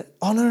said,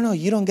 "Oh, no,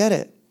 you don't get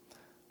it.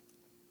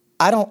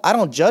 I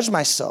don't judge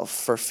myself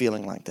for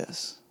feeling like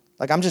this.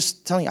 Like, I'm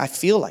just telling you, I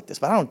feel like this,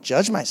 but I don't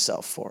judge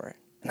myself for it."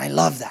 And I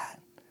love that.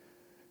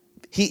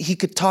 He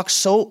could talk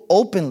so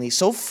openly,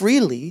 so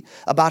freely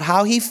about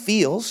how he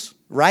feels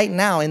right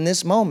now in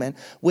this moment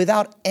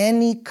without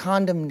any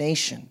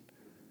condemnation,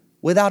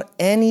 without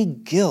any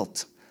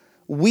guilt.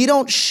 We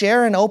don't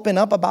share and open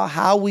up about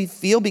how we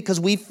feel because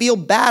we feel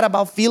bad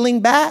about feeling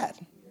bad.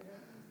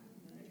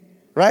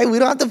 Right? We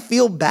don't have to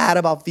feel bad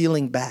about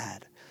feeling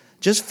bad.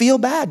 Just feel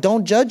bad.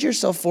 Don't judge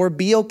yourself for it.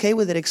 Be okay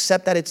with it.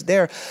 Accept that it's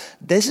there.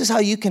 This is how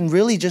you can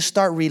really just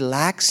start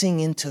relaxing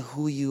into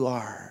who you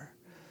are.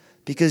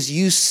 Because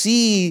you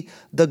see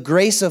the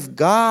grace of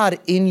God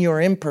in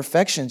your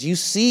imperfections. You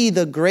see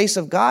the grace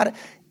of God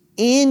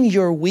in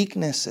your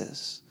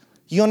weaknesses.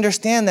 You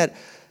understand that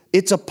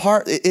it's a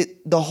part,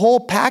 the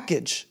whole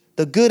package,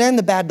 the good and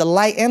the bad, the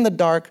light and the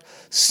dark,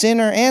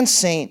 sinner and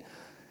saint,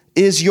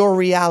 is your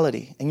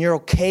reality. And you're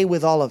okay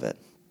with all of it.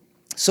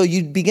 So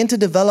you begin to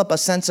develop a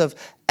sense of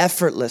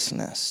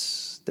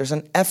effortlessness. There's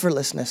an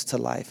effortlessness to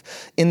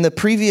life. In the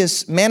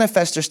previous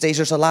manifestor stage,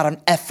 there's a lot of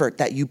effort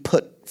that you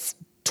put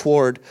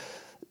toward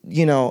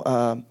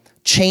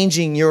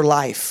changing your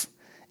life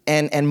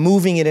and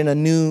moving it in a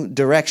new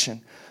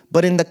direction.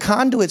 But in the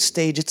conduit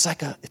stage, it's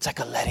like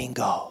a letting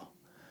go.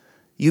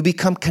 You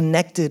become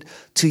connected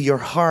to your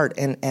heart,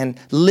 and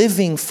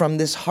living from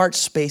this heart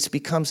space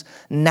becomes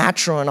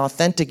natural and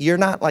authentic. You're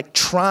not like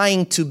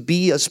trying to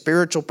be a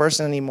spiritual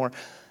person anymore.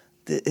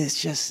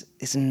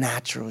 It's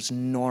natural, it's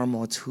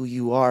normal, it's who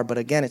you are. But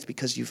again, it's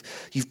because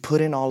you've put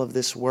in all of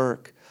this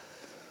work.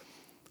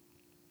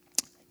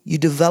 You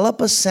develop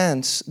a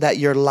sense that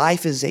your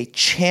life is a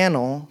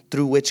channel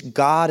through which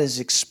God is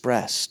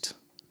expressed.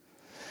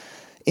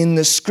 In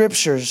the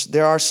scriptures,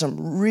 there are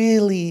some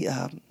really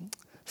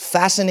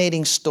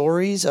fascinating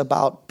stories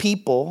about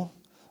people,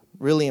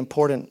 really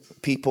important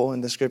people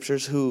in the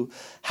scriptures, who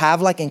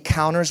have like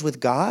encounters with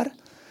God.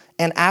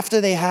 And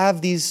after they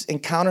have these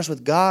encounters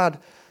with God,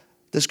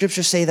 the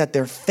scriptures say that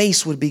their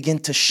face would begin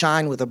to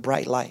shine with a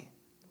bright light.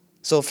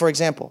 So for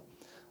example,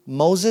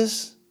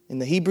 Moses, in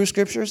the Hebrew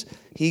scriptures,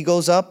 he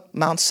goes up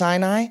Mount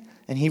Sinai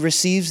and he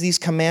receives these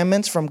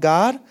commandments from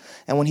God.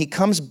 And when he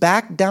comes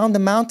back down the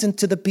mountain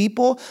to the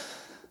people,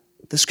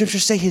 the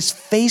scriptures say his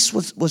face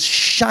was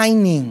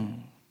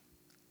shining,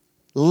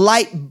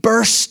 light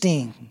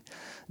bursting.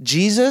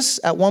 Jesus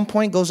at one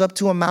point goes up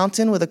to a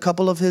mountain with a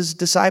couple of his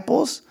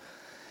disciples,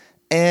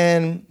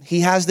 and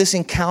he has this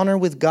encounter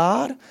with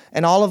God,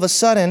 and all of a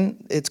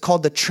sudden, it's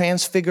called the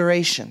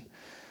transfiguration.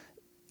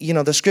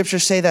 The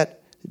scriptures say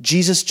that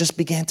Jesus just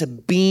began to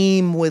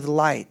beam with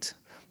light.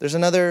 There's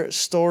another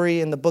story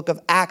in the book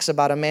of Acts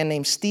about a man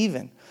named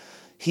Stephen.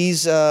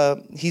 He's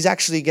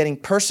actually getting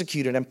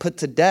persecuted and put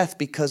to death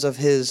because of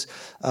his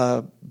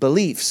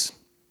beliefs.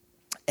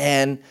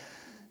 And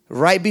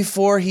right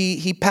before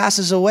he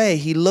passes away,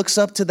 he looks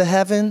up to the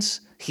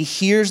heavens, he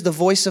hears the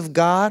voice of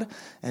God,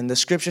 and the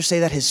scriptures say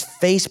that his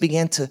face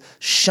began to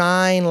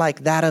shine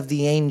like that of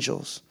the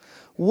angels.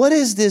 What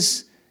is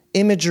this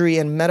imagery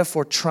and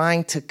metaphor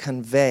trying to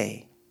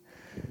convey?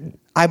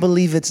 I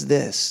believe it's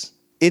this.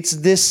 It's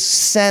this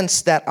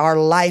sense that our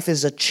life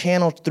is a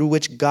channel through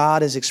which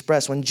God is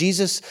expressed. When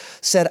Jesus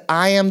said,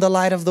 I am the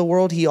light of the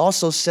world, he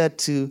also said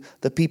to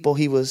the people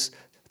he was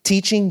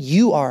teaching,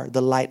 you are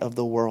the light of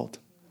the world.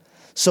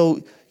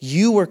 So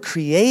you were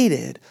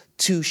created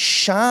to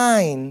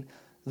shine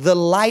the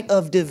light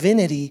of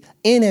divinity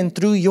in and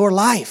through your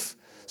life,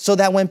 so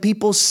that when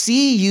people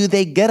see you,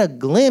 they get a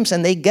glimpse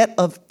and they get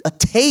a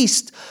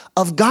taste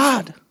of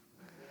God.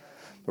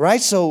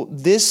 Right? So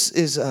this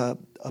is a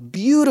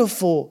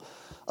beautiful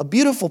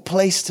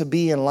place to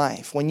be in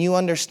life, when you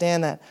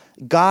understand that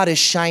God is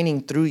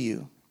shining through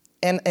you.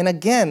 And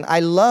again,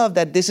 I love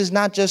that this is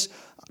not just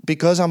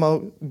because I'm a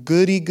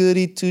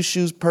goody,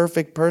 two-shoes,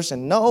 perfect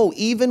person. No,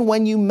 even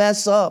when you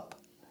mess up,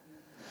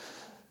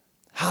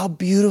 how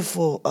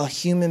beautiful a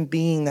human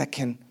being that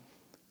can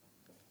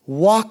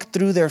walk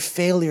through their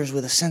failures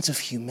with a sense of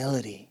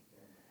humility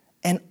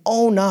and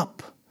own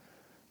up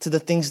to the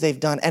things they've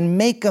done and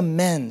make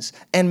amends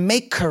and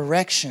make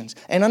corrections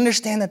and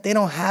understand that they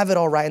don't have it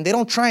all right, and they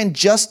don't try and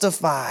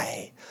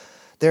justify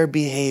their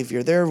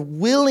behavior. They're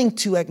willing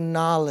to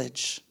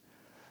acknowledge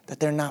that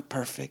they're not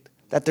perfect,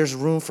 that there's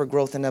room for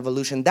growth and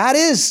evolution. That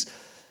is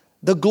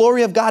the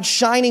glory of God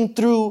shining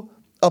through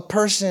a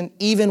person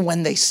even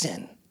when they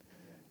sin,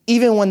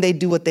 even when they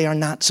do what they are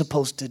not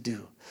supposed to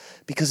do,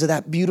 because of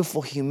that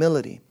beautiful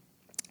humility.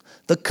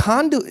 The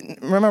conduit,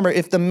 remember,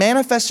 if the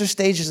manifester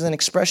stage is an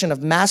expression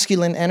of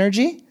masculine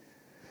energy,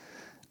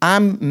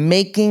 I'm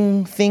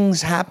making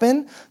things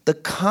happen. The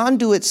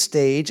conduit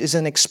stage is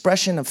an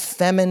expression of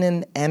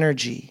feminine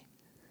energy.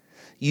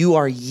 You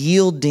are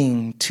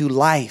yielding to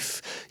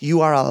life.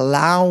 You are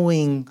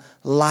allowing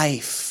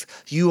life.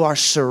 You are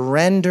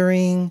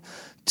surrendering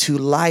to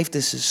life.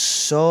 This is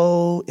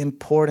so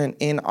important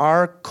in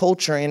our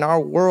culture, in our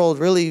world,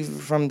 really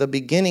from the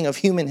beginning of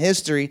human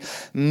history.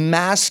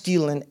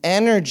 Masculine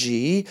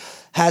energy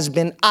has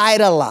been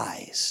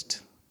idolized.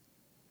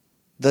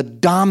 The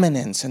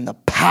dominance and the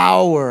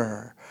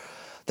power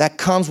that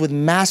comes with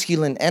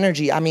masculine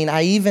energy. I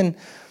mean,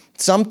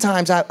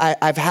 sometimes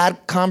I've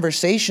had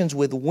conversations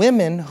with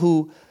women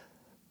who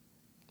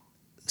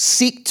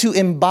seek to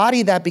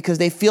embody that because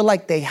they feel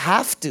like they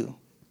have to.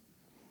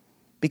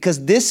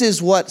 Because this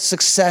is what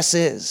success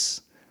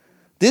is.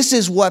 This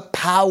is what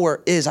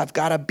power is. I've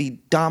got to be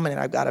dominant.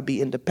 I've got to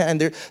be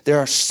independent. There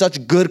are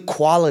such good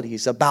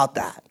qualities about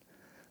that.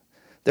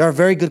 There are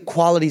very good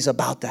qualities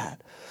about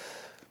that.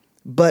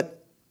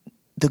 But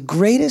the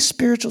greatest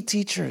spiritual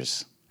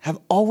teachers have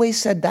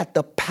always said that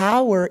the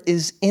power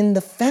is in the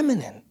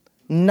feminine,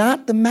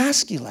 not the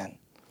masculine.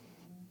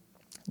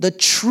 The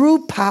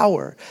true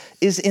power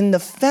is in the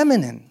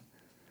feminine,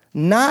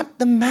 not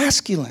the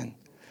masculine.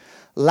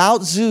 Lao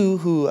Tzu,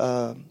 who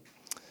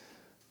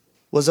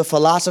was a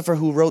philosopher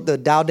who wrote the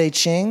Tao Te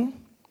Ching,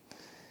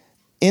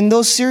 in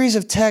those series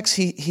of texts,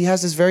 he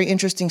has this very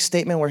interesting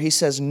statement where he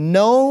says,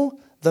 know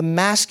the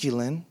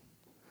masculine,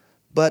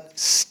 but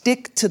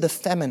stick to the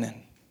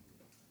feminine.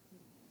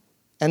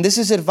 And this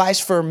is advice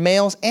for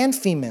males and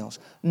females.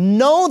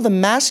 Know the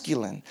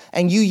masculine,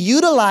 and you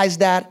utilize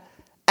that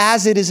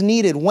as it is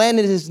needed, when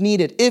it is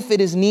needed, if it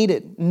is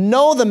needed.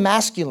 Know the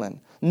masculine.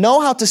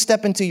 Know how to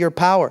step into your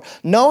power.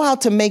 Know how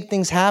to make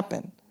things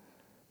happen.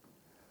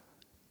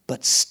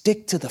 But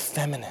stick to the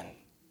feminine.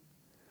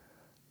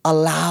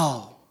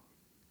 Allow,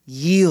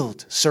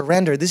 yield,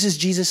 surrender. This is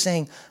Jesus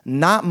saying,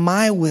 not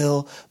my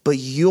will, but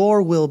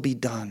your will be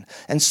done.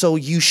 And so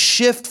you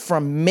shift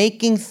from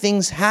making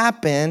things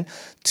happen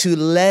to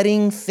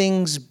letting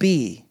things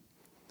be.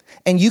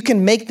 And you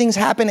can make things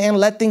happen and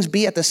let things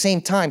be at the same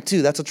time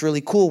too. That's what's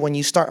really cool when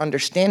you start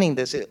understanding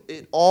this.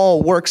 It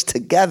all works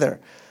together.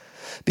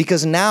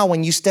 Because now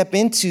when you step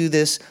into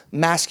this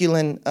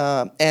masculine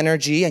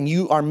energy and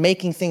you are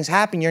making things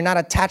happen, you're not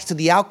attached to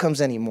the outcomes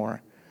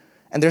anymore.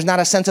 And there's not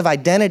a sense of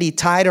identity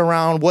tied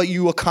around what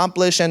you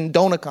accomplish and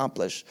don't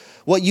accomplish,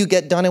 what you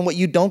get done and what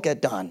you don't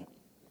get done.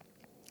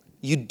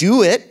 You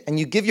do it and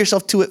you give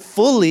yourself to it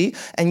fully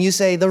and you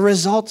say, the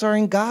results are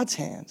in God's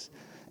hands.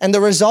 And the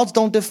results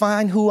don't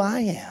define who I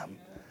am.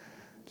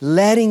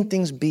 Letting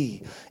things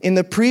be. In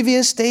the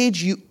previous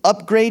stage, you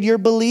upgrade your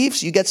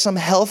beliefs. You get some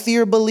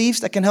healthier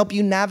beliefs that can help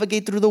you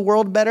navigate through the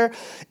world better.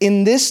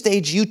 In this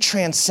stage, you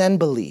transcend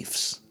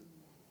beliefs.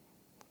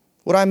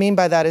 What I mean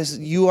by that is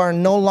you are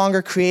no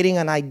longer creating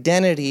an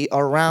identity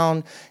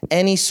around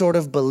any sort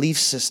of belief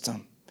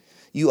system.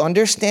 You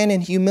understand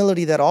in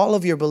humility that all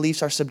of your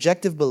beliefs are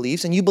subjective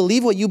beliefs, and you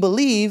believe what you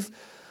believe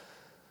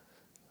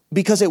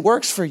because it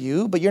works for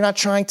you, but you're not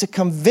trying to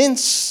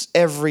convince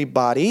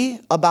everybody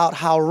about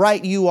how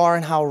right you are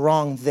and how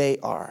wrong they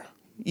are.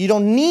 You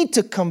don't need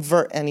to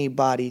convert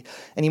anybody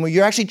anymore.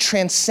 You're actually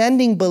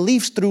transcending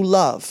beliefs through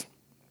love,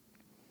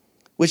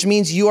 which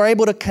means you are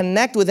able to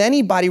connect with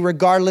anybody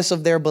regardless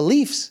of their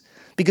beliefs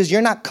because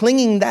you're not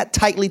clinging that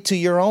tightly to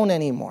your own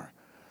anymore.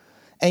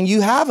 And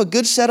you have a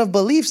good set of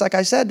beliefs, like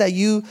I said, that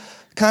you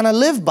kind of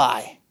live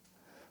by.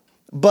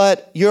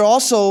 But you're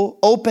also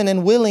open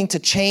and willing to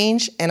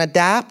change and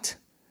adapt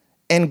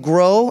and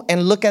grow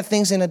and look at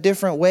things in a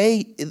different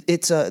way.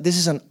 This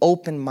is an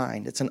open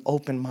mind. It's an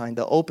open mind.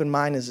 The open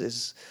mind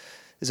is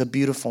a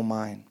beautiful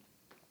mind.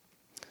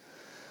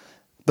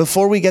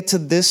 Before we get to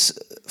this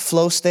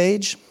flow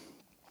stage,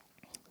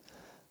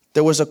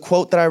 there was a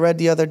quote that I read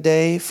the other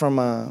day from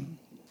an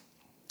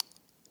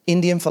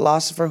Indian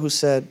philosopher who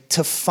said,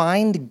 to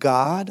find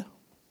God,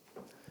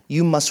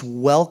 you must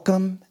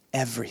welcome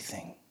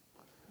everything.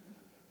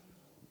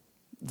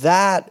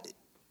 That,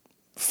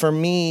 for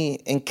me,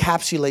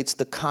 encapsulates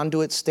the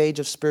conduit stage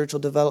of spiritual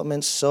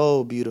development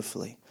so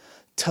beautifully.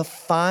 To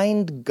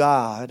find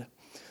God,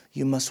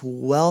 you must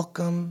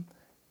welcome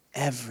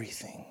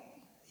everything.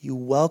 You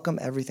welcome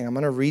everything. I'm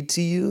going to read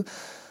to you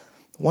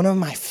one of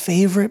my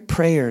favorite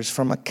prayers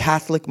from a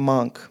Catholic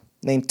monk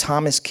named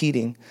Thomas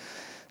Keating.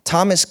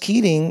 Thomas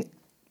Keating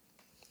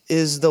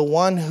is the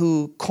one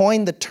who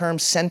coined the term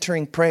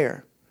centering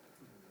prayer.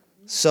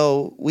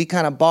 So we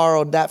kind of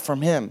borrowed that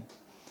from him.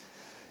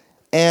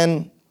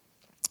 And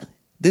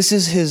this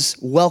is his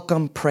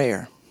welcome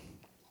prayer.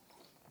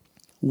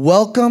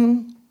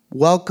 Welcome,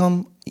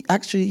 welcome.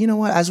 Actually, you know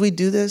what? As we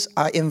do this,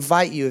 I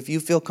invite you, if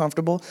you feel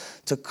comfortable,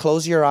 to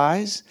close your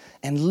eyes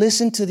and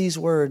listen to these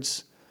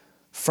words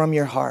from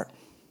your heart.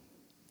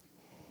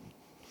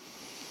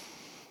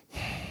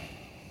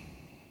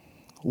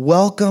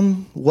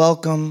 Welcome,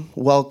 welcome,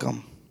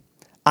 welcome.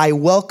 I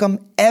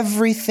welcome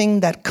everything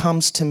that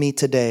comes to me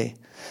today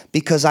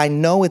because I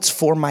know it's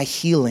for my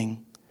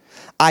healing.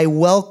 I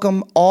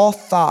welcome all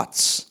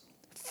thoughts,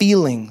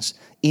 feelings,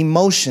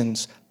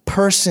 emotions,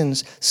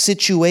 persons,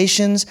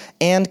 situations,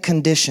 and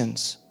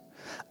conditions.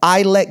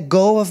 I let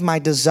go of my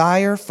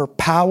desire for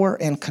power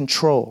and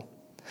control.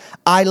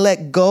 I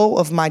let go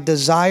of my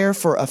desire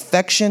for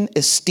affection,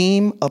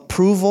 esteem,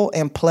 approval,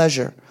 and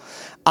pleasure.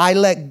 I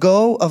let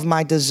go of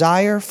my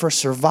desire for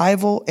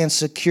survival and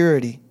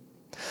security.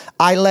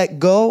 I let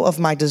go of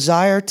my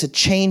desire to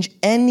change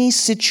any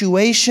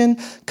situation,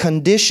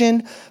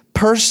 condition,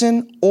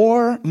 person,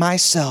 or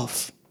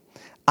myself.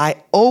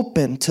 I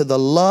open to the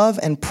love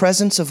and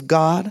presence of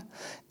God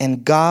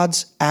and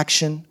God's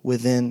action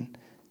within.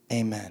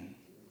 Amen.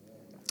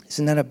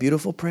 Isn't that a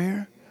beautiful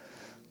prayer?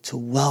 To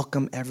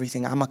welcome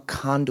everything. I'm a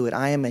conduit.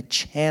 I am a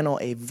channel,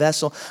 a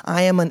vessel.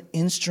 I am an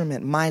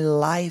instrument. My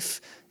life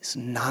is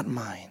not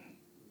mine.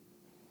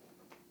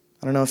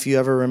 I don't know if you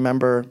ever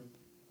remember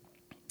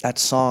that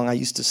song. I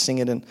used to sing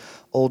it in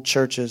old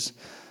churches.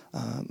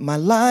 My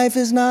life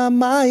is not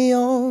my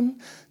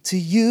own. To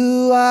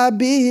you I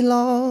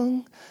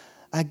belong.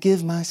 I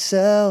give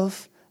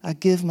myself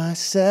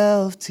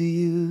to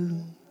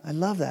you. I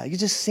love that. You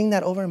just sing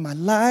that over. My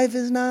life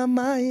is not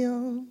my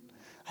own.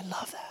 I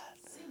love that.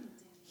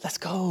 Let's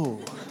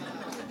go.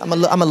 I'm a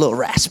little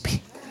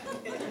raspy.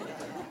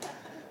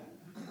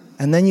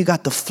 And then you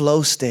got the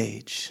flow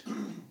stage.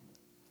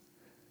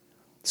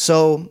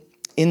 So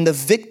in the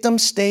victim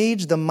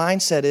stage, the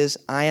mindset is,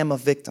 I am a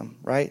victim,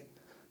 right?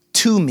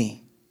 To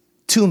me,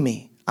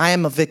 I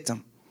am a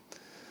victim.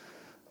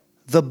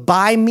 The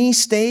by me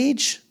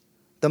stage,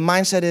 the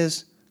mindset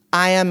is,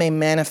 I am a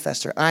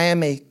manifester. I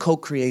am a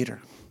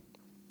co-creator.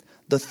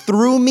 The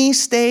through me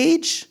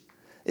stage,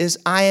 is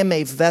I am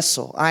a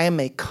vessel. I am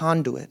a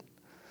conduit.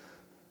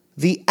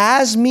 The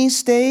as me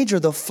stage or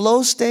the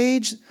flow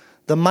stage,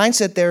 the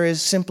mindset there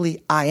is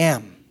simply I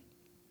am.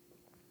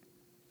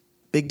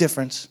 Big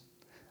difference.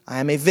 I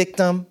am a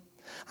victim.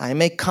 I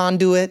am a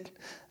conduit.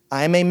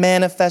 I am a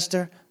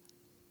manifester.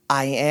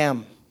 I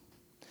am.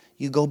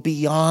 You go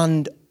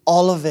beyond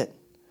all of it.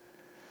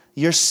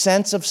 Your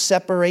sense of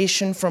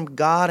separation from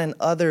God and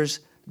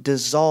others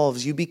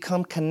dissolves. You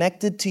become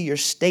connected to your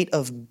state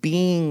of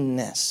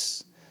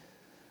beingness.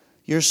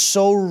 You're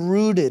so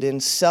rooted in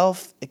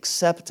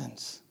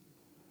self-acceptance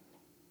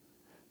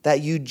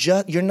that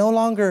you're no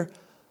longer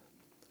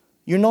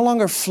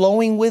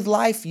flowing with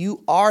life.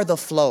 You are the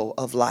flow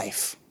of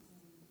life.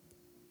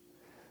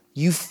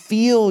 You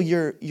feel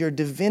your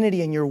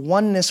divinity and your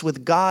oneness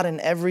with God and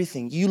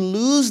everything. You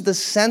lose the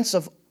sense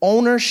of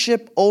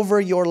ownership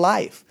over your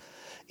life.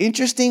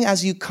 Interesting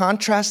as you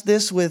contrast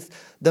this with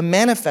the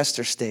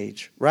manifester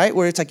stage, right?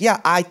 Where it's like,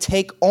 yeah, I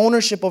take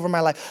ownership over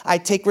my life. I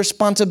take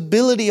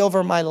responsibility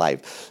over my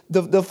life.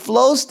 The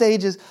flow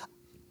stage is,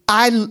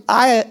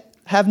 I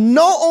have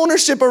no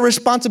ownership or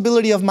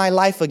responsibility of my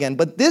life again.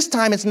 But this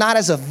time it's not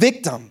as a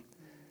victim.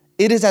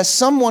 It is as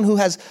someone who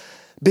has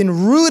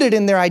been rooted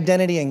in their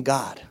identity in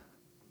God.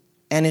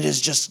 And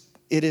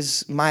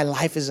my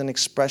life is an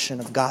expression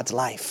of God's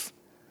life.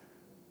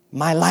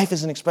 My life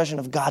is an expression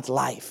of God's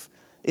life.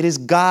 It is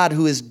God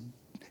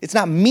it's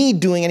not me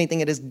doing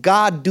anything. It is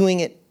God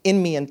doing it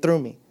in me and through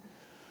me.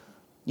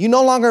 You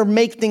no longer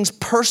make things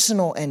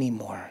personal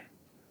anymore.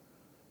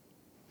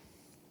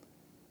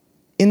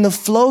 In the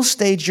flow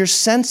stage, your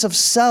sense of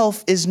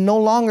self is no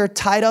longer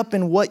tied up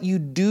in what you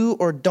do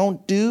or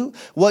don't do,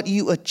 what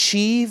you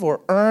achieve or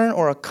earn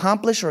or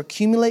accomplish or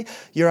accumulate.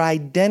 Your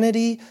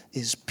identity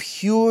is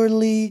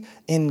purely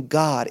in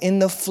God. In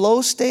the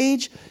flow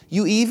stage,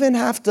 you even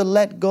have to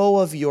let go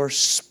of your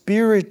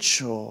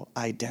spiritual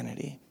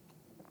identity.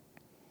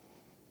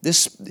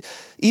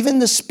 Even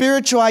the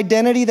spiritual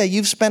identity that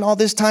you've spent all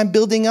this time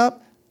building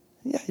up,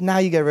 yeah, now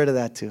you get rid of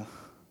that too.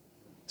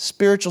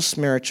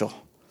 Spiritual.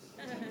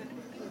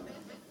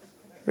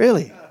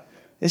 Really.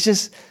 It's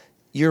just,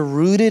 you're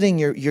rooted and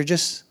you're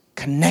just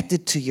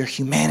connected to your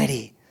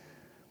humanity.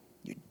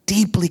 You're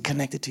deeply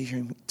connected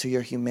to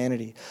your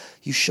humanity.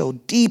 You show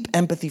deep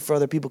empathy for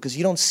other people because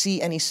you don't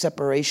see any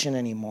separation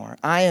anymore.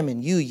 I am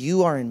in you.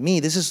 You are in me.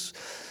 This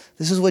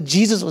is what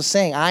Jesus was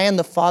saying. I and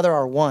the Father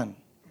are one.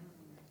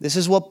 This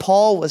is what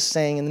Paul was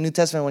saying in the New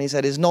Testament when he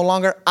said, it's no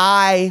longer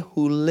I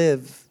who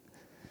live,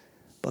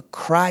 but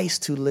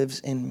Christ who lives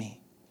in me.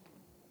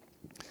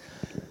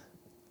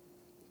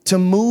 To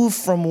move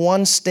from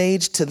one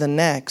stage to the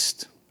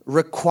next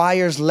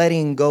requires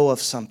letting go of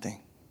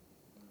something.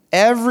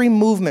 Every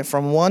movement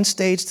from one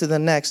stage to the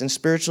next in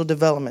spiritual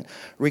development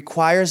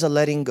requires a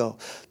letting go.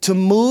 To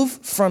move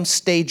from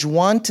stage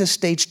 1 to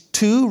stage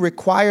 2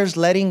 requires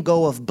letting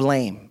go of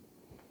blame.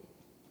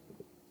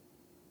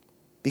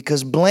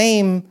 Because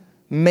blame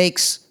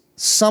makes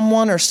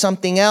someone or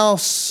something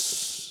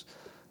else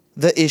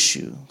the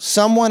issue.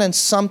 Someone and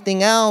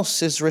something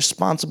else is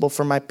responsible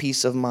for my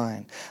peace of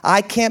mind.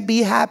 I can't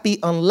be happy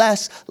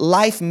unless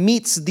life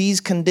meets these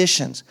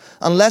conditions,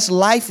 unless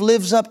life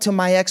lives up to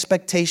my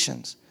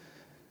expectations.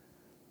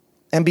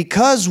 And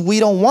because we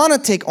don't want to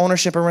take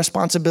ownership and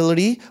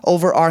responsibility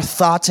over our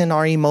thoughts and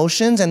our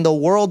emotions and the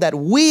world that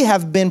we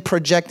have been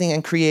projecting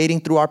and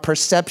creating through our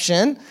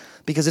perception,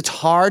 because it's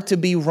hard to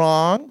be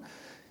wrong,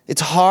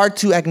 it's hard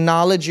to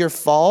acknowledge your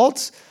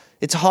faults,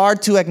 it's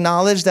hard to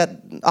acknowledge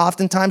that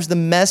oftentimes the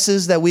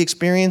messes that we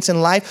experience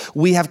in life,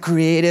 we have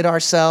created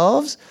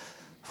ourselves.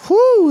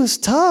 Whew, it's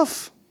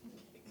tough.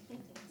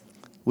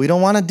 We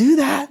don't want to do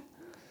that.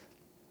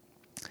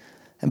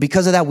 And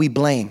because of that, we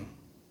blame.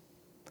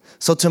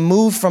 So to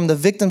move from the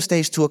victim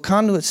stage to a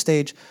conduit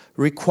stage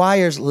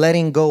requires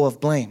letting go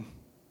of blame.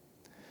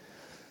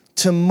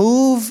 To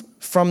move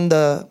from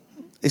to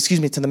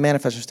the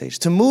manifester stage.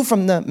 To move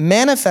from the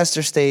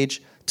manifester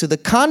stage to the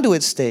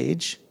conduit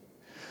stage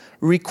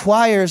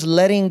requires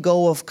letting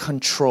go of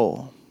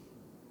control.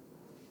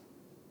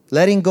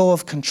 Letting go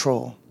of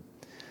control.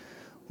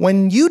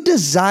 When you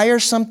desire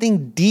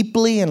something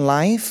deeply in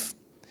life,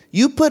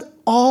 you put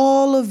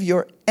all of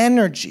your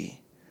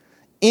energy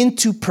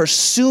into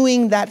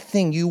pursuing that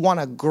thing. You want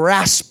to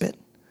grasp it.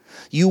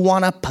 You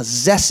want to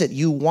possess it.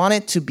 You want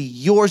it to be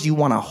yours. You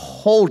want to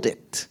hold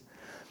it.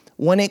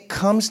 When it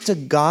comes to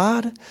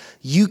God,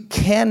 you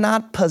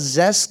cannot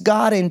possess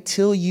God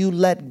until you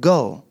let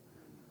go.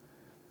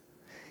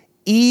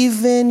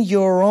 Even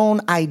your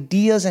own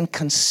ideas and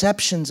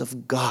conceptions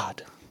of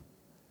God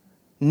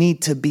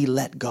need to be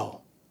let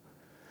go.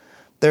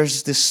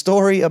 There's this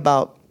story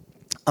about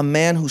a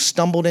man who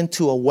stumbled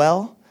into a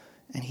well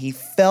and he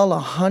fell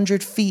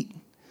 100 feet.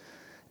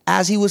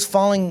 As he was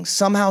falling,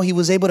 somehow he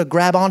was able to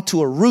grab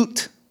onto a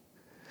root.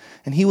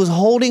 And he was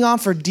holding on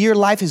for dear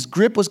life. His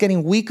grip was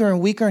getting weaker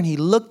and weaker. And he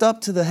looked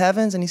up to the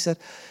heavens and he said,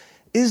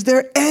 "Is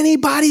there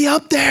anybody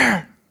up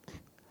there?"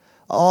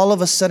 All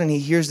of a sudden, he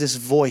hears this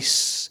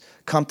voice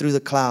come through the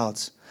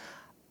clouds.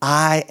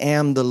 I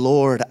am the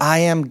Lord. I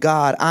am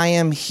God. I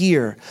am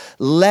here.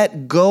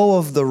 Let go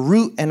of the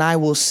root and I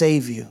will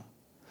save you.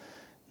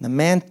 The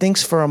man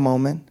thinks for a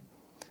moment.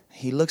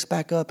 He looks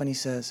back up and he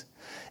says,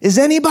 is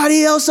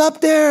anybody else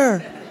up there?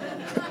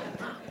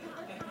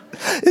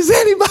 Is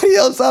anybody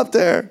else up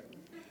there?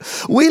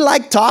 We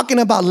like talking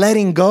about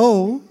letting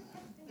go,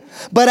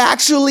 but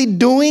actually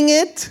doing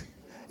it,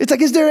 it's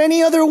like, is there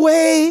any other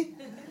way?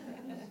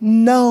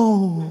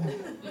 No.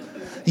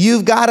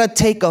 You've got to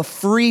take a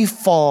free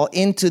fall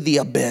into the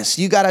abyss.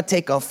 You got to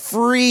take a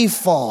free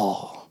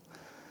fall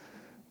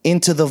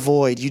into the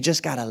void. You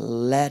just got to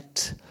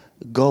let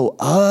go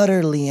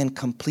utterly and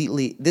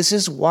completely. This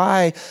is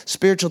why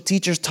spiritual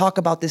teachers talk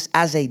about this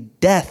as a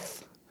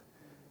death.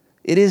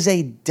 It is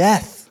a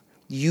death.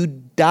 You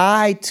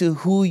die to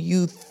who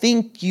you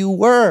think you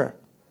were.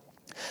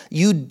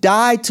 You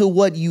die to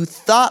what you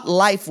thought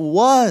life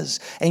was,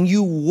 and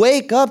you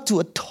wake up to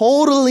a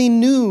totally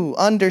new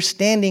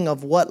understanding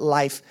of what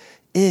life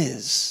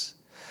is.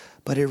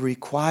 But it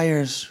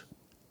requires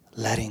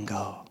letting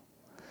go.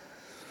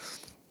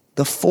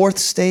 The fourth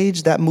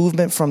stage, that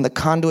movement from the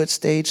conduit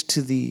stage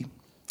to the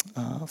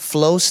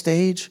flow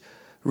stage,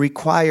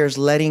 requires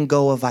letting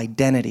go of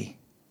identity.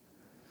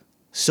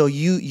 So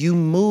you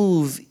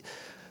move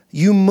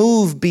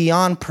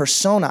beyond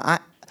persona.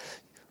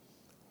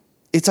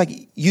 It's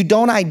like you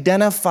don't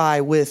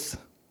identify with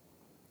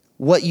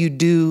what you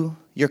do,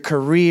 your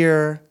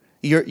career,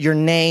 your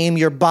name,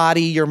 your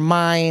body, your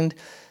mind.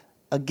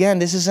 Again,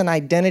 this is an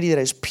identity that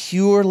is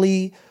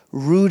purely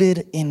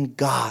rooted in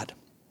God.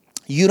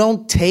 You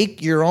don't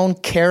take your own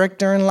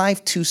character in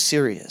life too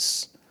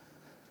serious.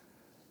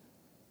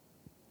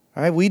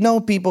 All right? We know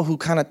people who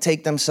kind of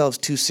take themselves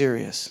too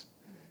serious.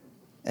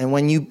 And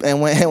when you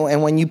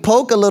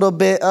poke a little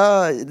bit,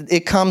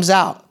 it comes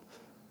out.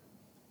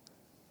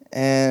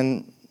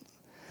 And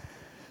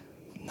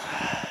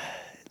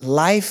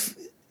life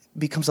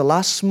becomes a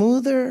lot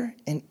smoother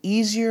and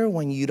easier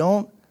when you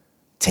don't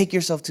take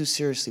yourself too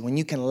seriously, when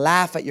you can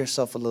laugh at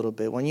yourself a little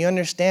bit, when you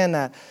understand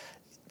that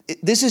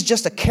this is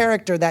just a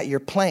character that you're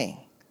playing.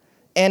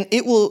 And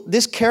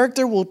this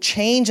character will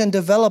change and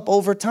develop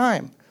over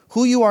time.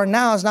 Who you are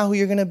now is not who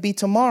you're going to be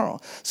tomorrow.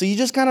 So you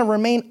just kind of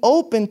remain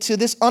open to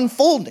this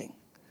unfolding.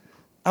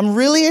 I'm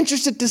really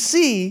interested to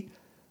see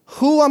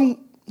who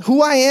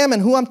I am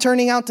and who I'm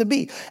turning out to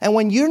be. And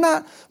when you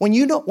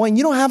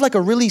don't have like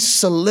a really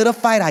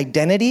solidified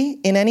identity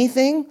in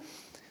anything,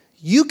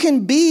 you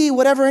can be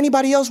whatever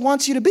anybody else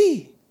wants you to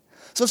be.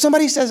 So if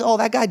somebody says, oh,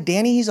 that guy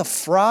Danny, he's a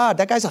fraud.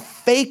 That guy's a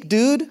fake,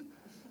 dude.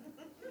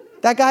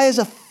 That guy is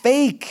a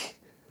fake.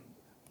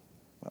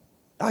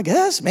 I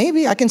guess,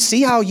 maybe. I can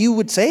see how you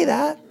would say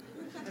that.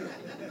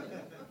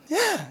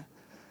 Yeah.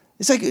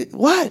 It's like,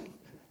 what?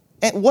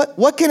 And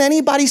what can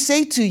anybody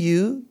say to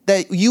you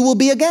that you will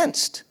be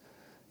against?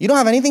 You don't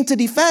have anything to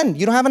defend.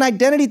 You don't have an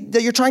identity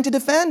that you're trying to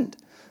defend.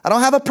 I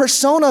don't have a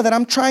persona that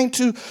I'm trying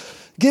to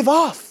give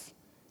off.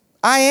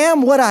 I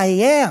am what I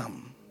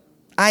am.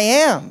 I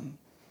am.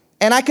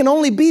 And I can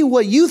only be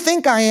what you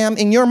think I am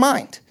in your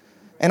mind.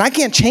 And I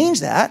can't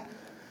change that.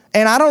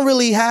 And I don't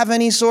really have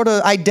any sort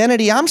of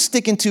identity I'm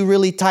sticking to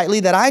really tightly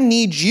that I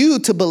need you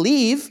to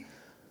believe.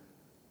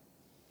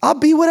 I'll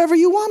be whatever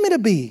you want me to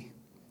be.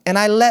 And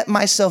I let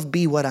myself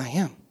be what I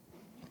am.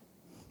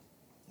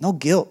 No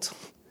guilt.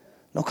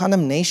 No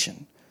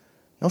condemnation,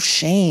 no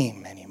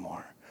shame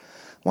anymore.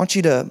 I want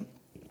you to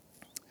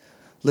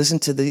listen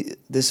to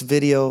this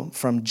video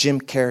from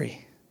Jim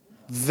Carrey.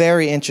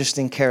 Very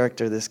interesting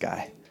character, this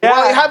guy. Yeah,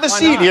 well, have a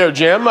seat here,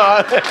 Jim. How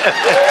you doing?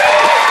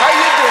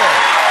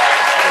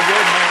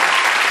 Good, man.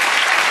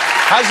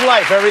 How's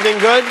life? Everything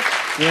good?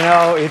 You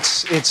know,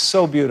 it's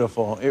so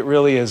beautiful. It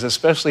really is,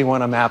 especially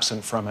when I'm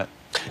absent from it.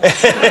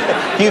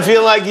 Do you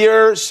feel like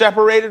you're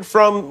separated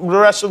from the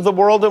rest of the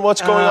world and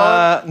what's going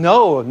on?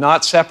 No,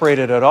 not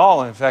separated at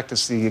all. In fact,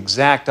 it's the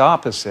exact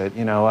opposite.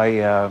 You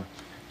know,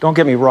 don't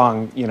get me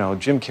wrong, you know,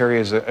 Jim Carrey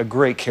is a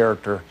great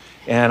character,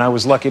 and I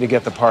was lucky to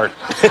get the part.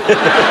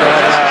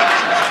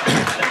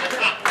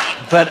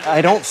 But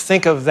I don't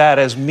think of that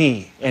as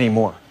me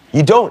anymore.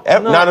 You don't?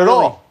 Not at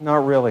all?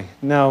 Not really,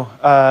 no.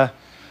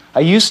 I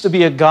used to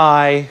be a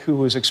guy who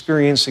was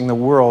experiencing the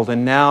world,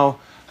 and now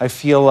I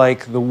feel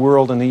like the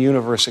world and the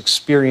universe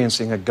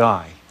experiencing a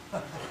guy.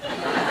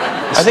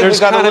 I think we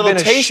got a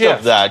little taste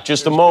of that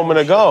just a moment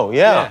ago,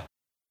 yeah.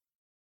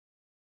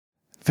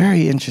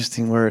 Very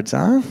interesting words,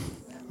 huh?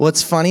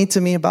 What's funny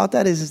to me about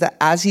that is that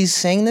as he's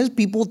saying this,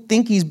 people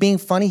think he's being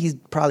funny. He's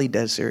probably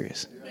dead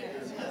serious.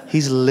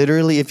 He's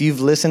literally, if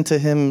you've listened to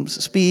him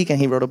speak and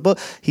he wrote a book,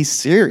 he's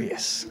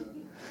serious.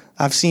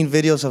 I've seen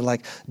videos of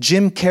like,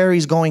 Jim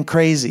Carrey's going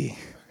crazy.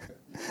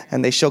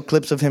 And they show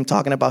clips of him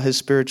talking about his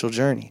spiritual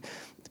journey.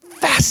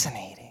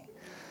 Fascinating.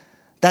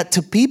 That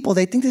to people,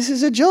 they think this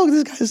is a joke.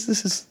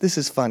 This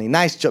is funny.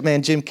 Nice joke,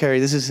 man. Jim Carrey,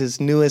 this is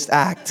his newest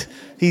act.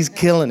 He's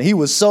killing it. He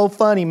was so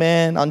funny,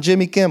 man, on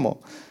Jimmy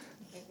Kimmel.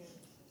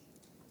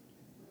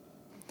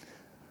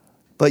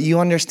 But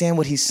you understand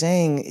what he's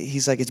saying.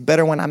 He's like, it's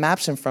better when I'm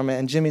absent from it.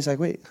 And Jimmy's like,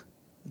 wait,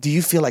 Do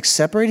you feel like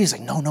separated? He's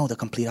like, no, the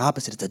complete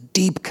opposite. It's a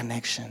deep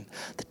connection,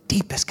 the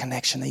deepest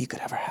connection that you could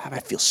ever have. I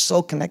feel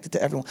so connected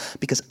to everyone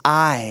because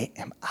I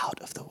am out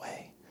of the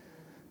way.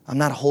 I'm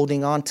not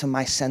holding on to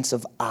my sense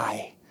of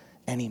I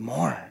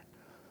anymore.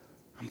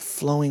 I'm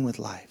flowing with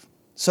life.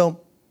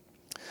 So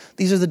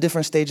these are the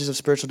different stages of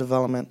spiritual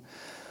development.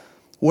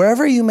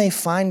 Wherever you may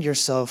find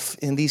yourself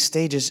in these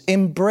stages,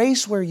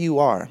 embrace where you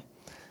are.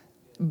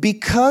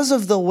 Because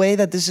of the way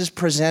that this is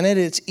presented,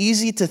 it's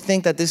easy to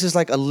think that this is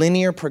like a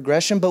linear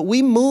progression, but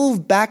we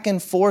move back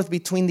and forth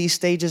between these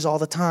stages all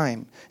the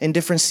time in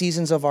different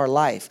seasons of our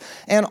life.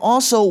 And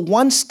also,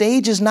 one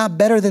stage is not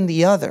better than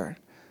the other.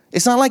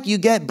 It's not like you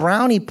get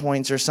brownie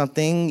points or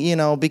something,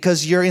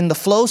 because you're in the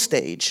flow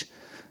stage.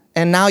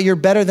 And now you're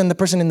better than the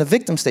person in the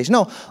victim stage.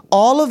 No,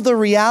 all of the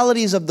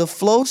realities of the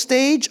flow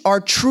stage are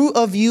true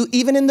of you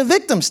even in the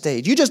victim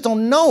stage. You just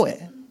don't know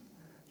it.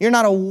 You're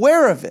not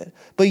aware of it,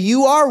 but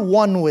you are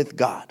one with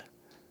God.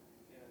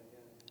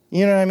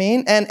 You know what I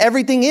mean? And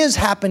everything is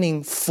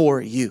happening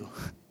for you.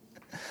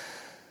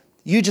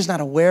 You're just not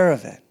aware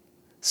of it.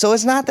 So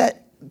it's not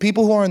that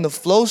people who are in the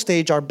flow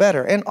stage are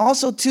better. And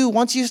also, too,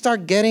 once you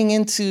start getting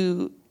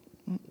into,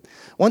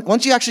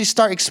 once you actually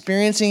start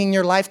experiencing in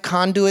your life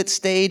conduit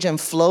stage and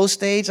flow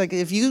stage, like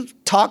if you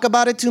talk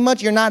about it too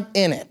much, you're not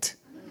in it.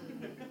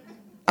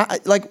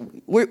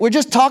 We're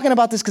just talking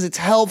about this because it's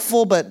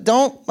helpful, but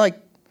don't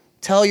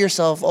tell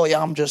yourself, oh yeah,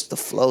 I'm just the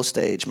flow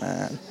stage,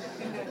 man.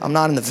 I'm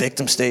not in the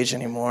victim stage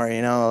anymore,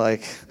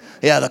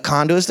 yeah, the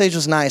conduit stage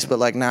was nice,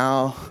 but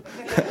now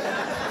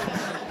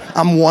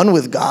I'm one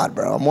with God,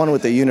 bro. I'm one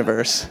with the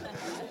universe.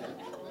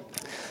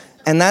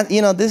 And that,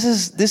 this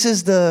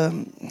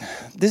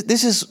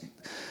is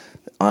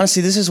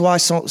honestly, this is why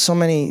so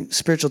many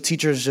spiritual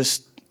teachers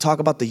just talk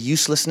about the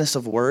uselessness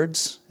of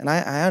words. And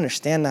I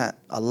understand that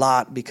a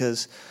lot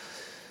because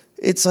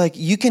it's like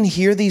you can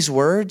hear these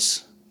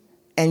words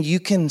and you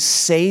can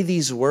say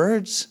these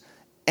words,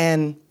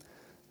 and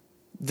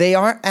they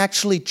aren't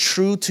actually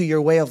true to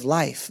your way of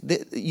life.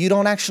 You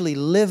don't actually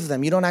live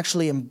them. You don't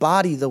actually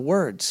embody the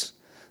words.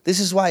 This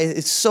is why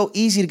it's so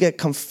easy to get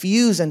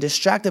confused and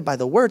distracted by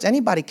the words.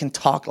 Anybody can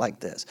talk like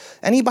this.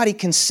 Anybody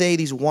can say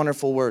these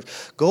wonderful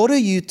words. Go to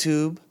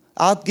YouTube.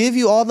 I'll give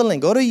you all the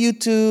link. Go to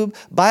YouTube,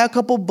 buy a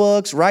couple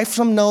books, write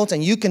some notes,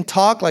 and you can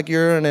talk like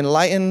you're an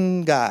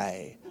enlightened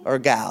guy or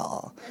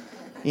gal.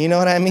 You know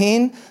what I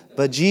mean?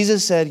 But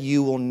Jesus said,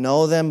 you will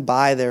know them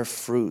by their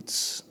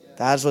fruits.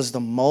 That was the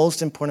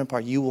most important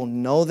part. You will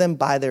know them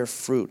by their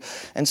fruit.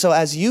 And so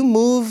as you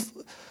move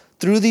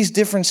through these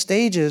different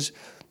stages,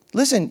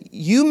 listen,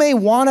 you may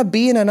want to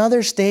be in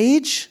another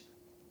stage,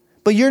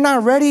 but you're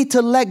not ready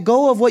to let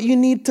go of what you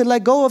need to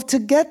let go of to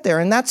get there.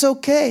 And that's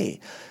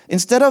okay.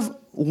 Instead of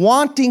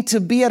wanting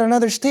to be at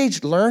another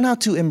stage, learn how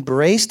to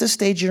embrace the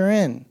stage you're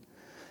in.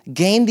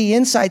 Gain the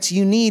insights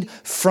you need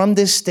from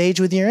this stage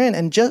you're in,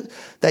 and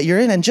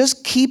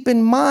just keep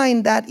in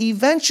mind that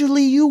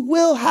eventually you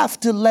will have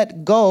to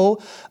let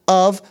go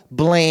of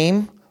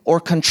blame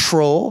or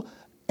control,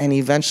 and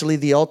eventually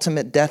the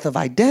ultimate death of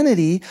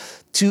identity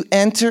to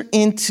enter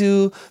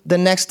into the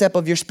next step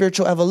of your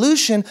spiritual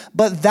evolution.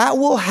 But that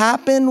will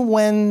happen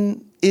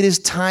when it is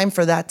time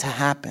for that to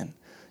happen.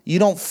 You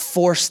don't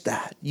force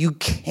that. You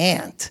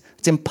can't.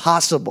 It's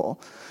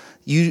impossible.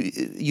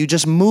 You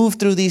just move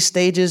through these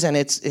stages, and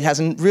it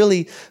hasn't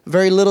really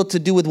very little to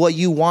do with what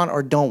you want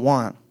or don't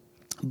want.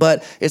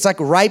 But it's like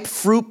ripe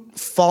fruit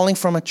falling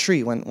from a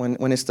tree.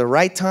 When it's the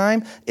right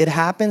time, it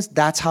happens.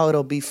 That's how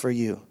it'll be for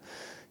you.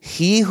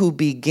 He who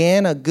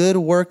began a good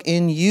work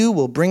in you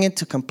will bring it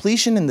to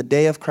completion in the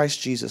day of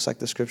Christ Jesus, like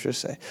the scriptures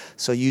say.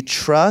 So you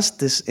trust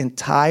this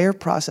entire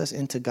process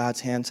into God's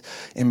hands.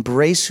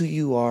 Embrace who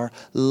you are,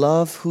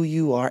 love who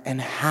you are,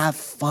 and have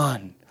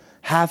fun.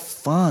 Have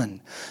fun.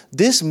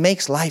 This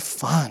makes life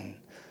fun.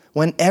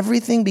 When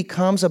everything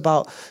becomes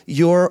about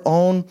your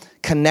own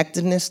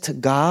connectedness to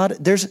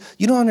God,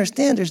 you don't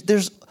understand,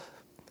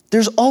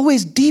 there's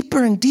always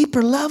deeper and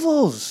deeper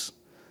levels.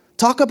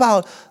 Talk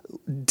about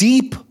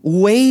deep,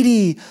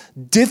 weighty,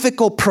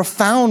 difficult,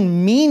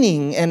 profound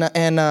meaning.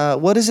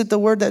 And what is it, the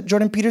word that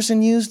Jordan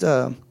Peterson used?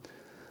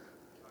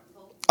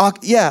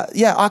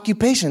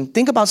 Occupation.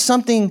 Think about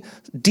something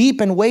deep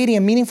and weighty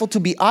and meaningful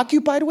to be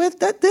occupied with.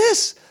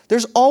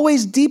 There's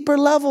always deeper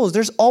levels.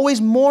 There's always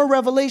more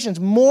revelations,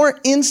 more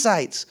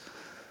insights,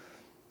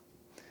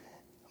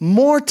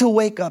 more to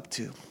wake up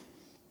to.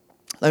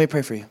 Let me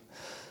pray for you.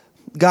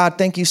 God,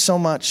 thank you so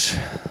much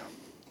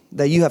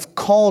that you have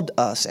called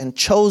us and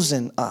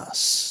chosen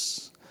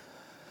us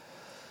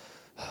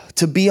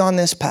to be on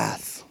this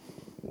path.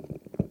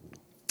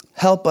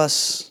 Help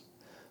us,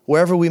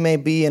 wherever we may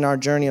be in our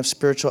journey of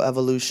spiritual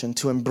evolution,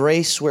 to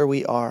embrace where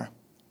we are.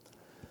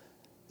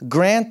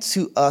 Grant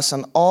to us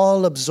an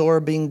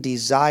all-absorbing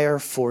desire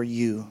for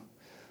you,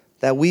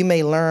 that we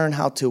may learn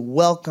how to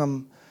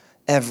welcome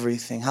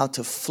everything, how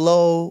to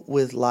flow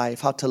with life,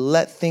 how to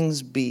let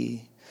things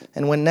be,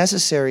 and when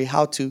necessary,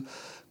 how to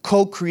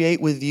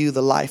co-create with you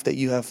the life that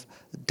you have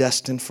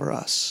destined for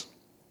us.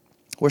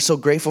 We're so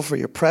grateful for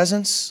your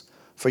presence,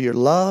 for your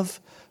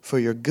love, for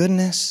your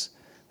goodness.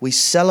 We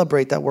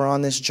celebrate that we're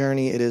on this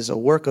journey. It is a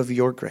work of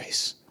your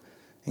grace.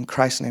 In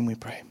Christ's name we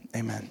pray.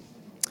 Amen.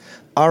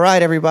 All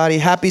right, everybody.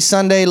 Happy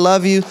Sunday.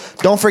 Love you.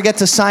 Don't forget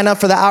to sign up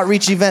for the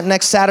outreach event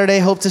next Saturday.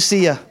 Hope to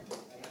see you.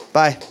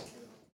 Bye.